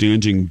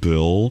outstanding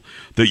bill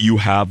that you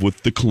have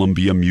with the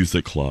Columbia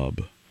Music Club.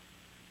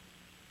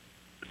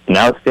 An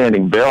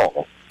outstanding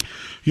bill?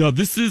 Yeah,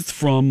 this is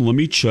from, let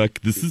me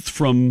check. This is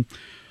from,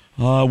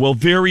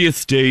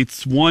 various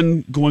dates.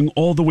 One going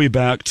all the way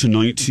back to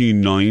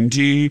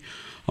 1990.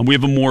 We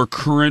have a more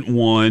current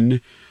one.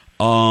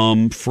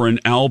 For an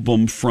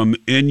album from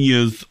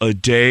Enya's A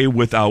Day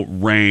Without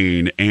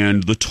Rain,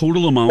 and the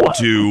total amount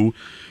due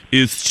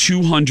is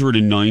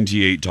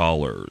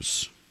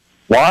 $298.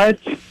 What?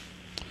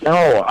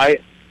 No, I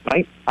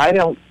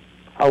don't.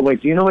 Oh,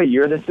 wait, do you know what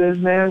year this is,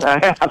 man?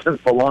 I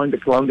haven't belonged to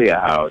Columbia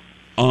House.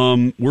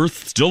 We're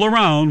still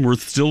around. We're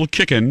still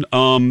kicking.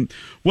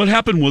 What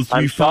happened was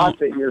I'm shocked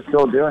that you're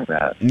still doing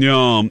that.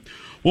 Yeah.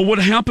 Well, what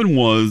happened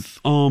was,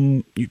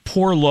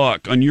 poor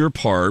luck on your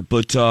part,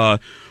 but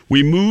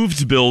we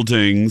moved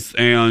buildings,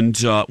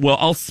 and,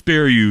 I'll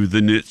spare you the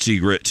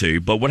nitty-gritty,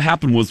 but what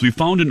happened was we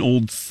found an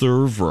old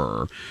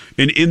server,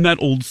 and in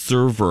that old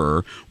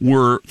server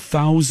were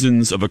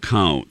thousands of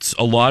accounts.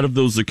 A lot of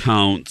those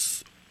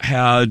accounts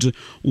had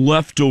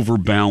leftover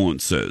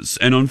balances.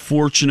 And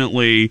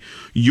unfortunately,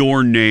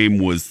 your name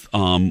was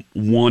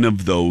one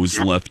of those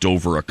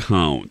leftover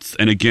accounts.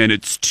 And again,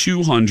 it's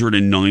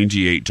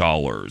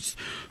 $298.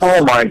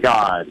 Oh, my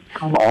God.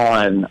 Come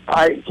on.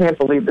 I can't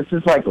believe this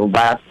is like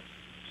last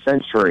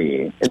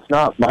century. It's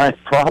not my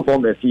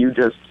problem if you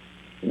just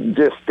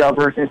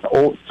discovered an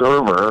old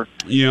server.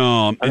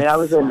 Yeah. I mean, I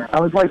was in my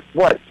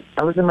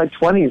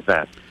 20s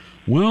then.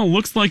 Well,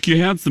 looks like you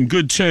had some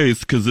good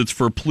taste because it's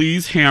for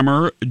Please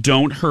Hammer,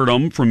 Don't Hurt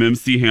 'Em from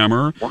MC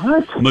Hammer.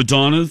 What?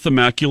 Madonna's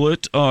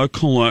Immaculate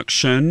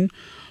Collection,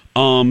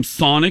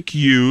 Sonic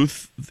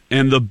Youth,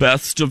 and the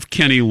best of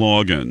Kenny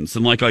Loggins.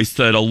 And like I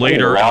said, a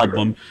later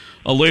album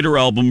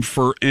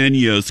for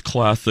Enya's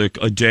classic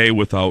A Day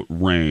Without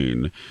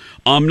Rain.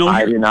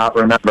 I do not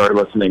remember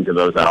listening to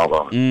those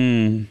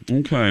albums.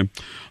 Okay.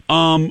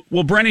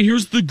 Well, Brandon,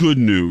 here's the good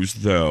news,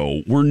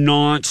 though. We're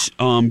not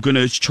going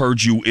to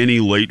charge you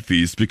any late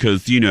fees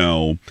because,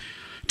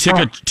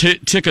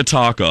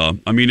 Tiki-Taka,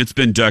 I mean, it's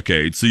been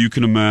decades, so you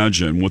can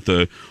imagine what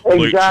the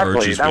late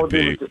charges would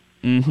be.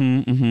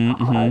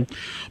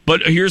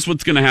 But here's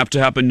what's going to have to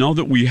happen. Now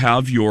that we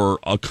have your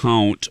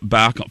account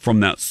back from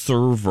that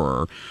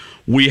server,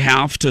 we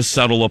have to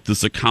settle up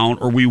this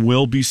account or we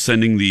will be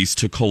sending these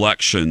to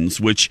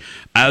collections, which,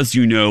 as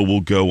you know,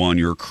 will go on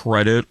your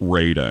credit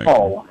rating.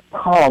 Oh,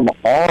 come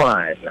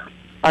on.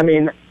 I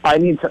mean, I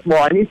need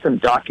some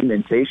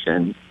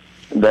documentation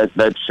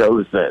that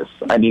shows this.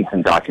 I need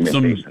some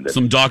documentation.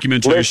 Some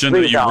documentation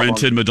that you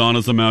rented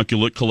Madonna's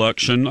Immaculate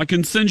Collection. I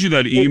can send you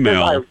that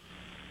email.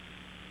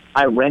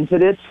 I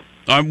rented it?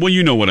 Well,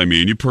 you know what I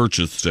mean. You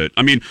purchased it.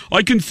 I mean,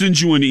 I can send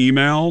you an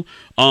email,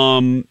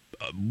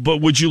 but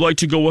would you like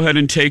to go ahead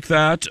and take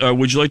that?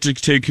 Would you like to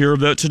take care of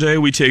that today?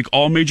 We take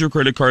all major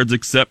credit cards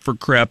except for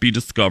crappy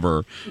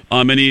Discover.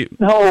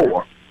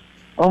 No.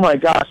 Oh, my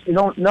gosh. You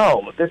don't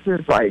know. This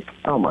is like,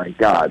 oh, my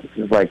God. This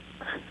is like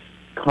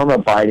karma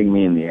biting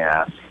me in the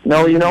ass.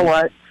 No, you know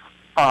what?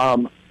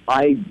 I'm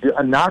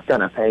not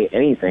going to pay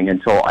anything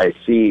until I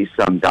see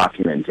some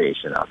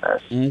documentation on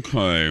this.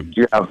 Okay.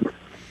 Do you have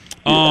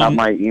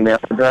my email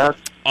address?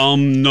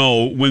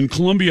 No. When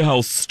Columbia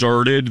House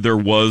started, there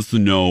was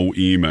no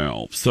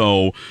email.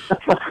 So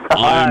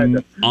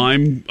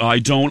I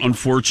don't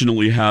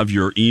unfortunately have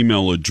your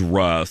email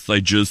address.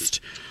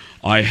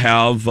 I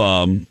have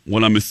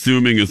what I'm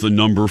assuming is a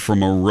number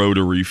from a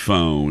rotary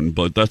phone,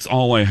 but that's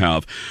all I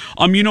have.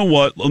 You know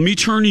what? Let me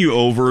turn you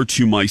over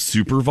to my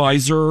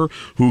supervisor,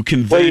 who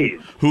can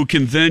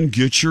then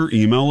get your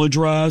email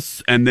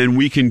address, and then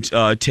we can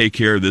take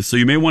care of this. So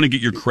you may want to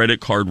get your credit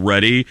card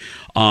ready,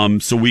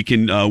 so we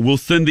can. We'll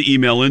send the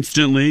email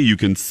instantly. You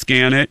can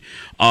scan it,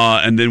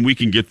 and then we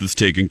can get this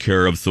taken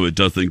care of, so it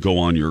doesn't go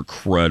on your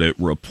credit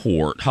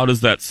report. How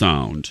does that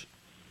sound?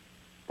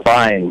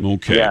 Fine.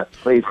 Okay. Yes,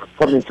 please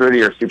put me through to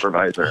your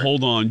supervisor.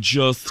 Hold on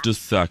just a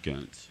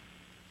second.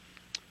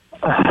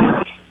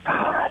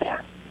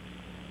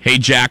 Hey,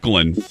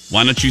 Jacqueline,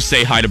 why don't you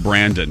say hi to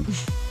Brandon?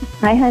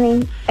 Hi,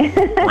 honey.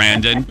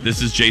 Brandon,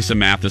 this is Jason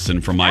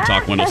Matheson from My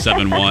Talk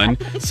 1071.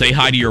 Say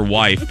hi to your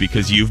wife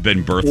because you've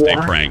been birthday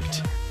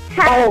pranked.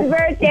 Happy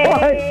birthday!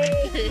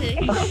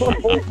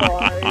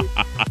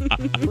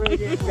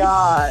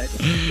 God.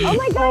 Oh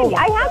my God!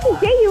 I have to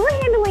say, you were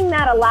handling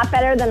that a lot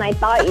better than I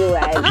thought you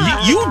would.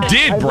 You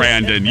did,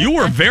 Brandon. You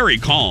were very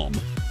calm.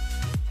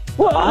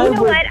 Well, you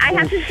know what? I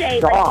have to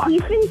say, like,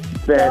 he's been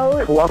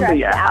so Columbia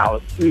stressed out.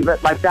 House, even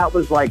like that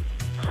was like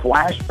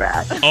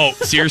flashback. Oh,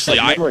 seriously,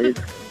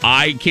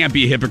 I can't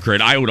be a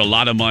hypocrite. I owed a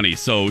lot of money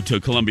to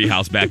Columbia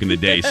House back in the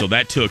day, so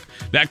that took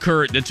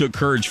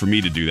courage for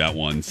me to do that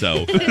one.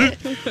 So,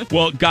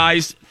 well,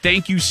 guys,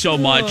 thank you so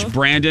much,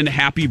 Brandon.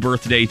 Happy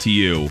birthday to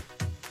you.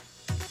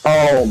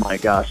 Oh my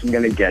gosh, I'm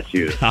gonna get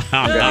you. You guys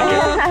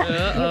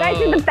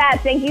are the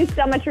best. Thank you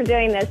so much for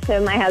doing this to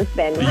my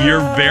husband.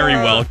 You're very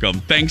welcome.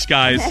 Thanks,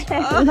 guys.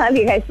 Love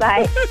you guys.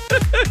 Bye.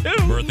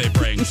 Birthday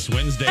pranks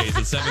Wednesdays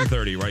at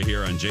 7:30 right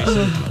here on Jason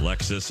and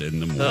Alexis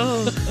in the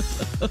morning.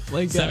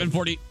 My God.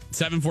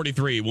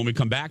 7:43. When we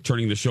come back,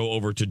 turning the show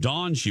over to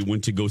Dawn. She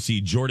went to go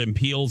see Jordan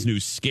Peele's new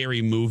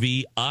scary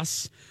movie,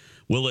 Us.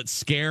 Will it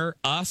scare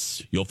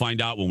us? You'll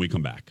find out when we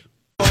come back.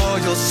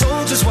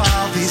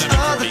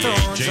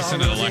 7:38.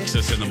 Jason and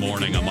Alexis in the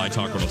morning on My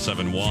Talk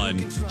 1071.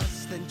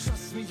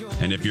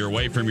 And if you're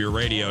away from your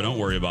radio, don't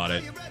worry about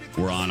it.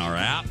 We're on our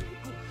app.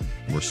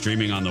 We're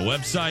streaming on the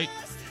website.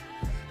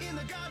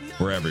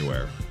 We're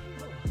everywhere.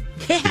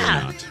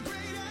 Yeah.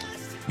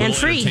 And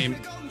free.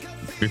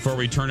 Before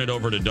we turn it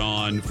over to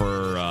Dawn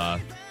for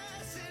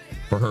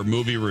her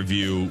movie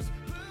review,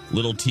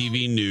 little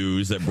TV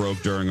news that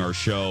broke during our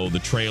show. The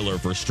trailer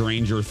for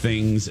Stranger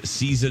Things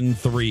Season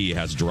 3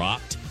 has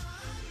dropped.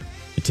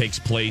 It takes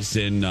place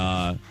in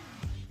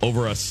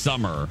over a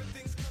summer.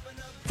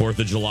 4th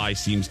of July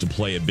seems to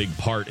play a big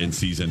part in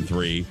Season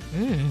 3.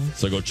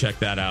 So go check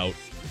that out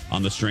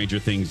on the Stranger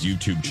Things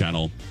YouTube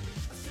channel.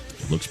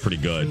 Looks pretty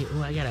good.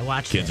 Ooh, I gotta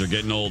watch Kids this. are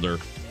getting older.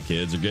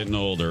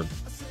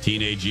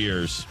 Teenage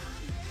years.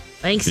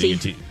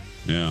 Angsty.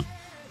 Yeah.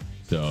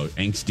 So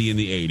angsty in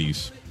the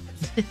 80s.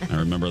 I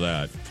remember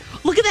that.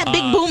 Look at that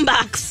big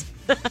boombox.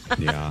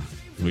 Yeah,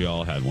 we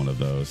all had one of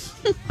those.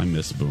 I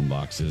miss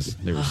boomboxes.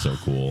 They were so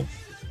cool.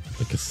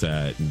 The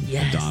cassette and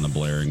Madonna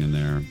blaring in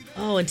there.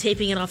 Oh, and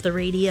taping it off the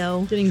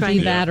radio. Getting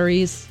D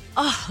batteries.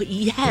 Oh,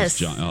 yes.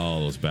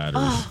 Those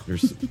batteries. They're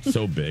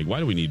so big. Why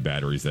do we need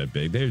batteries that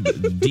big?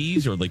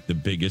 D's are like the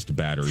biggest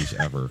batteries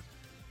ever.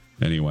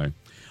 Anyway,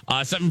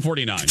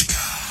 7:49.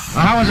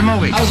 How was the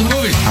movie?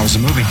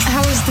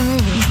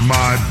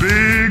 My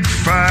big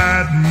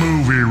fat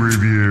movie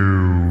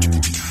review.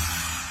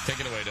 Take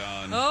it away,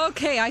 Dawn.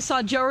 Okay, I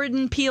saw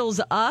Jordan Peele's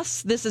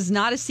Us. This is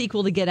not a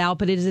sequel to Get Out,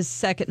 but it is his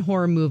second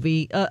horror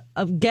movie.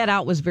 Get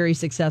Out was very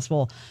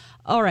successful.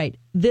 All right,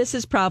 this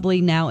is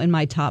probably now in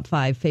my top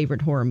 5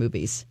 favorite horror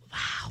movies.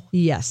 Wow.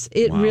 Yes,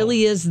 it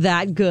really is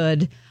that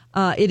good.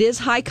 It is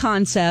high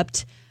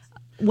concept.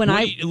 Let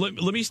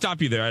me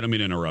stop you there. I don't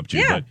mean to interrupt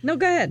you. Yeah, but no,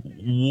 go ahead.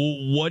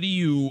 What do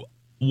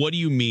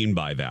you mean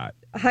by that?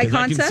 High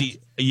concept?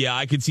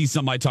 I could see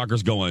some of my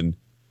talkers going,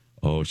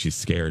 "Oh, she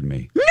scared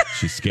me.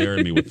 She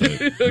scared me with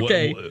the."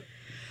 Okay.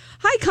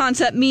 High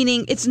concept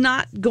meaning it's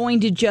not going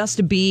to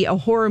just be a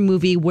horror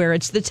movie where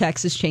it's the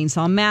Texas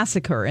Chainsaw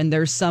Massacre and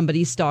there's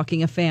somebody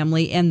stalking a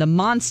family and the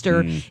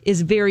monster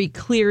is very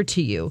clear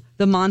to you.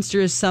 The monster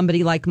is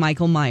somebody like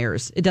Michael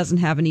Myers. It doesn't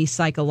have any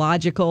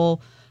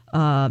psychological,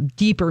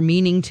 deeper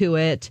meaning to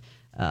it.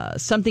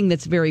 Something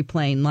that's very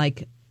plain,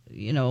 like,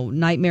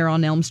 Nightmare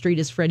on Elm Street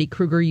is Freddy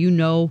Krueger. You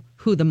know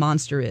who the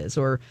monster is,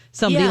 or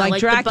somebody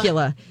like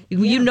Dracula.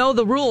 You know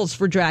the rules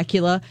for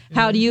Dracula.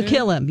 How do you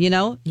kill him?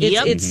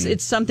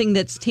 It's something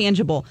that's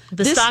tangible.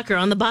 The stalker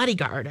on The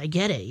Bodyguard. I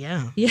get it.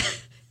 Yeah.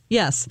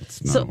 Yes.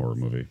 It's not a horror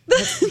movie.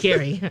 That's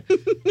scary.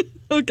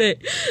 Okay.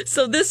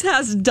 So this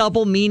has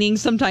double meaning,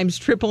 sometimes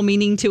triple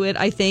meaning to it,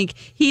 I think.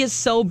 He is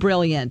so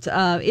brilliant.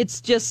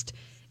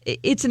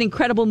 It's an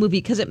incredible movie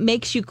because it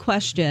makes you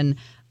question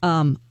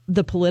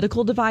the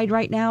political divide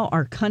right now,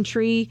 our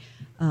country.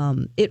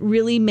 It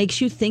really makes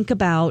you think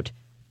about.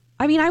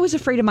 I mean, I was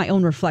afraid of my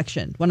own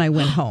reflection when I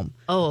went home.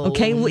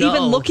 Okay, no.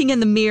 Even looking in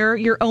the mirror,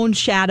 your own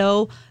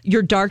shadow,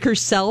 your darker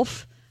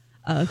self,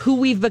 who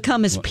we've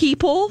become as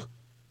people.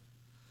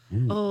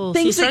 Oh,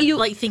 things so you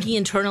start thinking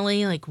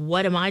internally, like,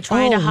 what am I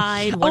trying to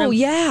hide?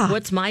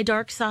 What's my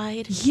dark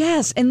side?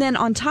 Yes, and then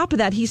on top of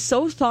that, he's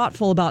so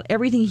thoughtful about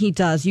everything he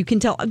does. You can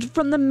tell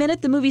from the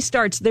minute the movie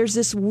starts, there's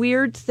this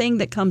weird thing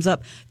that comes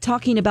up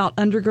talking about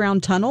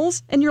underground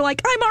tunnels, and you're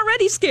like, I'm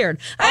already scared.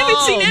 I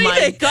haven't seen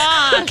anything.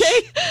 Oh my gosh!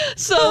 Okay,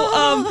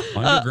 so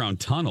underground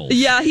tunnels.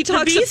 Yeah, he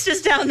talks. The beast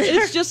is down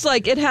there. It's just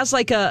like it has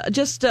like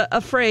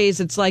a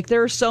phrase. It's like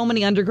there are so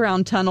many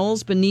underground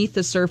tunnels beneath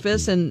the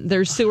surface, and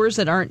there's sewers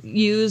that aren't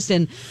used.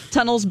 And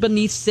tunnels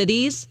beneath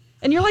cities.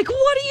 And you're like,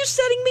 what are you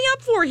setting me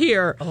up for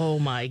here? Oh,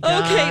 my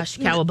gosh.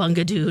 Okay.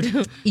 Cowabunga,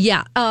 dude.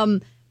 Yeah.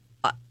 And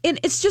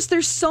it's just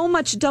there's so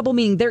much double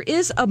meaning. There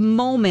is a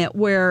moment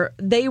where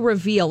they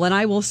reveal, and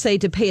I will say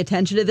to pay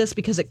attention to this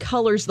because it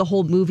colors the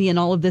whole movie and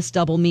all of this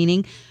double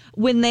meaning,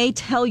 when they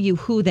tell you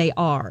who they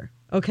are.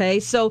 Okay,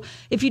 so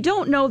if you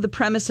don't know the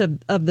premise of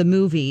the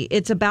movie,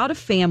 it's about a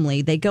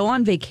family. They go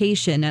on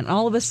vacation, and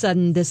all of a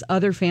sudden this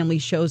other family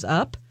shows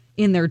up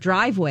in their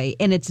driveway,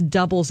 and it's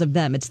doubles of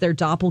them. It's their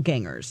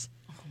doppelgangers.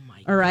 Oh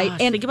my all right, gosh.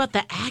 and think about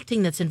the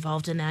acting that's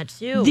involved in that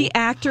too. The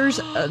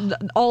actors,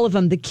 all of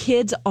them. The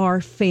kids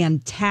are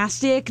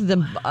fantastic. The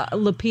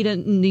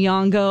Lupita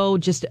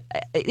Nyong'o,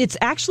 it's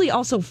actually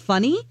also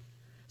funny.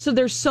 So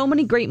there's so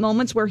many great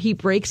moments where he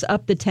breaks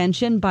up the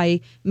tension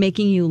by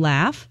making you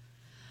laugh.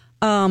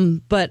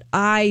 But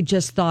I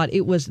just thought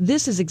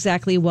this is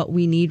exactly what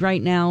we need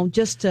right now,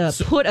 just to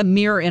put a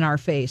mirror in our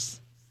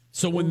face.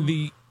 So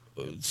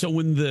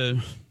when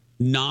the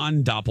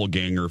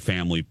non-doppelganger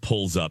family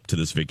pulls up to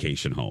this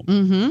vacation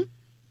home,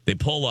 they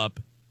pull up,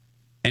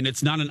 and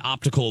it's not an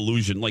optical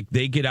illusion. Like,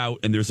 they get out,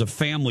 and there's a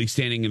family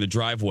standing in the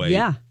driveway,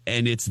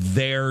 and it's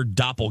their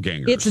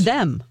doppelgangers. It's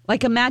them.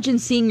 Like, imagine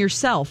seeing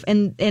yourself,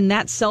 and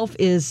that self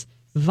is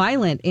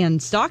violent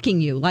and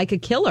stalking you like a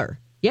killer.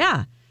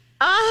 Yeah.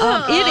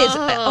 It is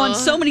on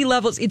so many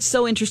levels. It's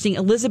so interesting.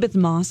 Elizabeth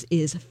Moss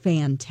is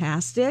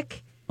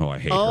fantastic. Oh, I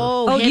hate her.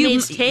 Oh,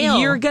 Handmaid's Tale.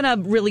 You're going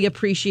to really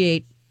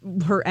appreciate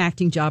her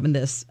acting job in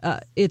this.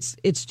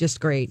 It's just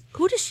great.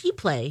 Who does she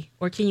play?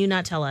 Or can you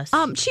not tell us?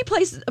 She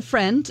plays a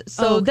friend.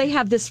 So they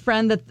have these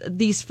friends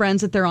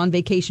that they're on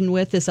vacation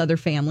with, this other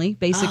family,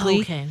 basically.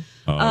 Oh, okay.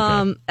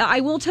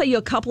 I will tell you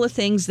a couple of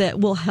things that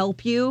will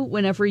help you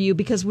whenever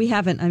because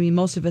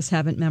most of us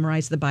haven't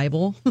memorized the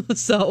Bible.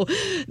 So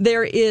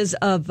there is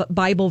a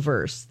Bible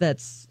verse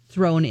that's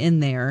thrown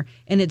in there,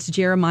 and it's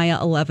Jeremiah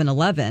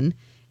 11:11.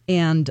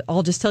 And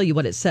I'll just tell you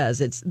what it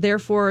says. It's,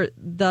 therefore,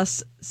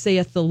 thus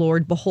saith the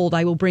Lord, behold,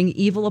 I will bring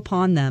evil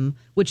upon them,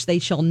 which they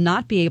shall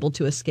not be able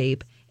to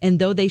escape. And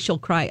though they shall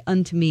cry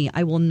unto me,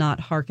 I will not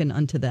hearken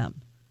unto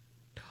them.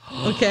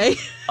 Okay?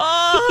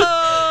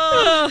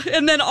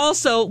 And then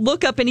also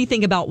look up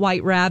anything about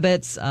white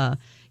rabbits.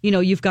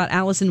 You've got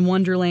Alice in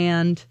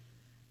Wonderland.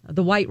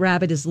 The white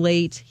rabbit is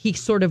late. He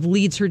sort of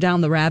leads her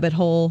down the rabbit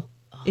hole.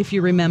 if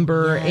you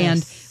remember. Yes.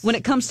 And when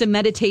it comes to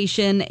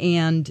meditation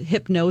and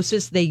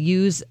hypnosis, they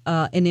use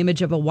an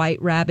image of a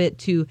white rabbit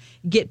to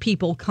get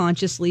people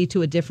consciously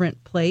to a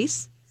different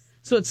place.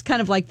 So it's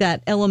kind of like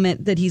that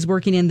element that he's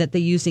working in that they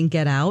use in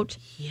Get Out.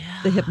 Yeah.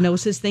 The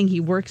hypnosis thing, he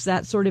works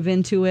that sort of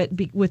into it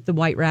with the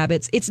white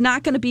rabbits. It's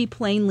not going to be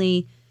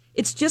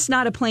it's just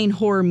not a plain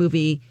horror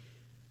movie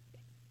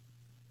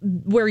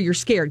where you're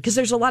scared, because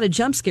there's a lot of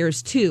jump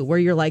scares too, where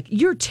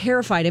you're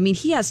terrified. I mean,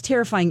 he has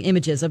terrifying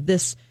images of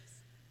these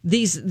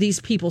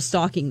people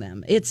stalking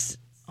them. It's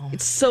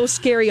so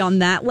scary on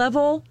that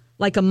level,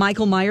 like a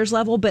Michael Myers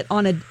level, but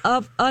on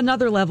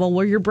another level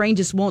where your brain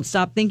just won't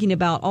stop thinking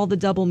about all the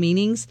double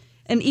meanings,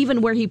 and even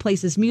where he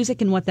places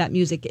music and what that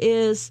music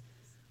is,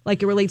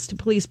 like it relates to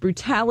police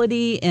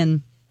brutality.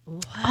 And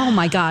oh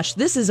my gosh,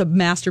 this is a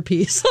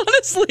masterpiece.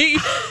 Honestly,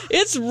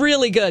 it's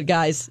really good,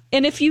 guys.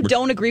 And if you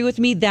don't agree with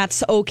me,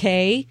 that's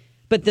okay,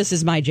 but this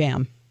is my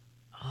jam.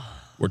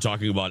 We're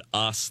talking about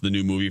Us, the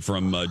new movie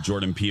from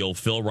Jordan Peele.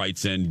 Phil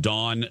writes in,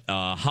 Dawn,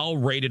 how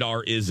rated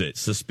R is it?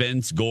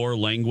 Suspense, gore,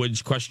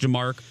 language, ?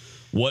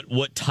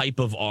 What type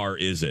of R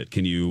is it?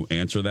 Can you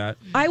answer that?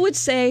 I would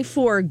say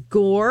for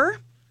gore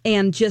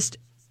and just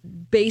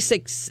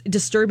basic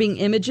disturbing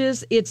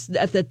images, it's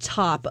at the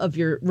top of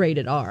your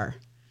rated R.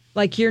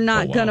 Like, you're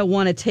not going to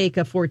want to take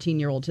a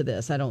 14-year-old to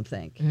this, I don't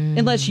think.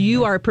 Unless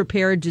you are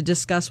prepared to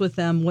discuss with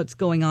them what's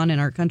going on in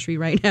our country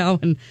right now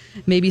and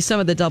maybe some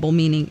of the double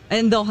meaning.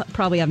 And they'll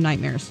probably have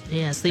nightmares.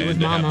 Yeah, sleep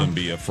with mama. And have them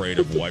be afraid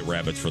of white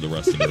rabbits for the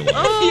rest of their life.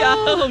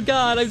 Oh,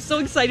 God. I'm so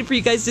excited for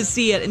you guys to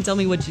see it and tell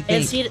me what you think.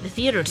 And see it at the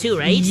theater, too,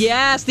 right?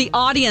 Yes, the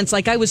audience.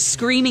 Like, I was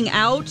screaming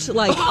out.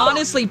 Like,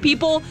 honestly,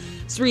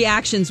 people's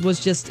reactions was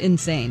just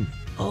insane.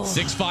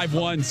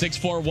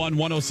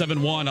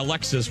 651-641-1071.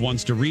 Alexis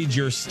wants to read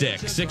your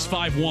stick.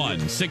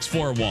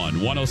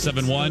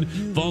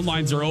 651-641-1071. Phone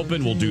lines are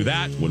open. We'll do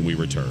that when we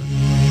return.